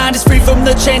my mind is free from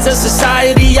the chains of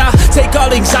society. I take all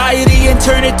anxiety and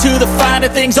turn it to the finer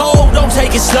things. Oh, don't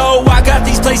take it slow, I got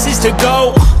these places to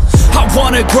go. I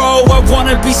wanna grow, I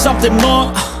wanna be something more,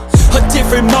 a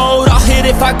different mode. I'll hit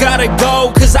if I gotta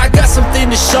go, cause I got something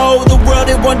to show the world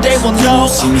that one day will know. You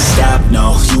won't see me stop, no,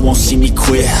 you won't see me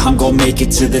quit. I'm gon' make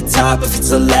it to the top if it's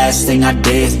the last thing I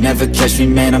did. Never catch me,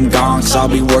 man, I'm gone, cause I'll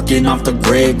be working off the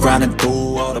grid. Grinding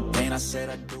through all the pain, I said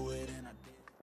I'd do.